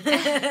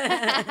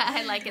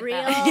 I like it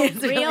Real,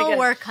 It's really real good.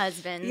 work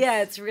husbands.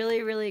 Yeah, it's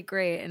really, really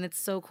great. And it's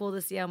so cool to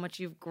see how much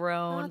you've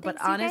grown. Oh, but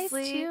thanks, you guys,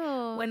 honestly,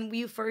 too. when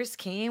you first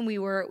came, we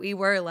were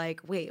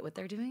like, wait, what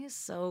they're doing is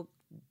so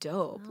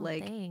dope. Oh,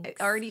 like thanks. it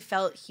already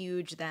felt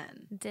huge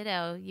then.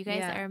 Ditto. You guys,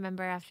 Yeah. I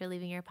remember after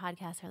leaving your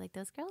podcast, are like,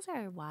 those girls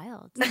are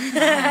wild.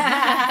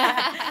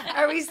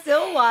 Are we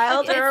still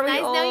wild or are we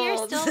nice. old? No, you're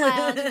still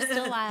wild. You're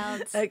still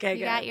wild. Okay, You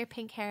good. got your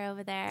pink hair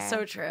over there.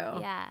 So true.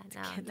 Yeah.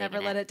 No, I'm Never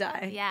digging let it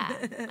die. Yeah. I'm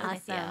with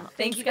you. Awesome.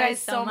 Thank you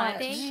guys so much.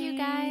 Thank you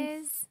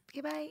guys.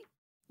 Goodbye.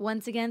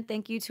 Once again,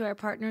 thank you to our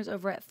partners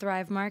over at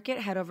Thrive Market.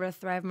 Head over to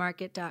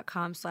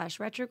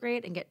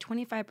thrivemarket.com/retrograde and get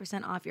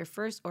 25% off your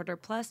first order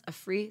plus a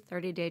free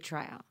 30-day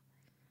trial.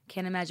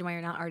 Can't imagine why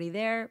you're not already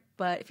there,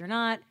 but if you're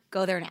not,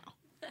 go there now.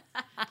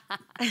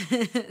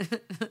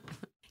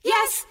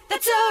 Yes,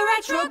 that's a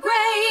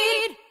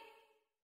retrograde.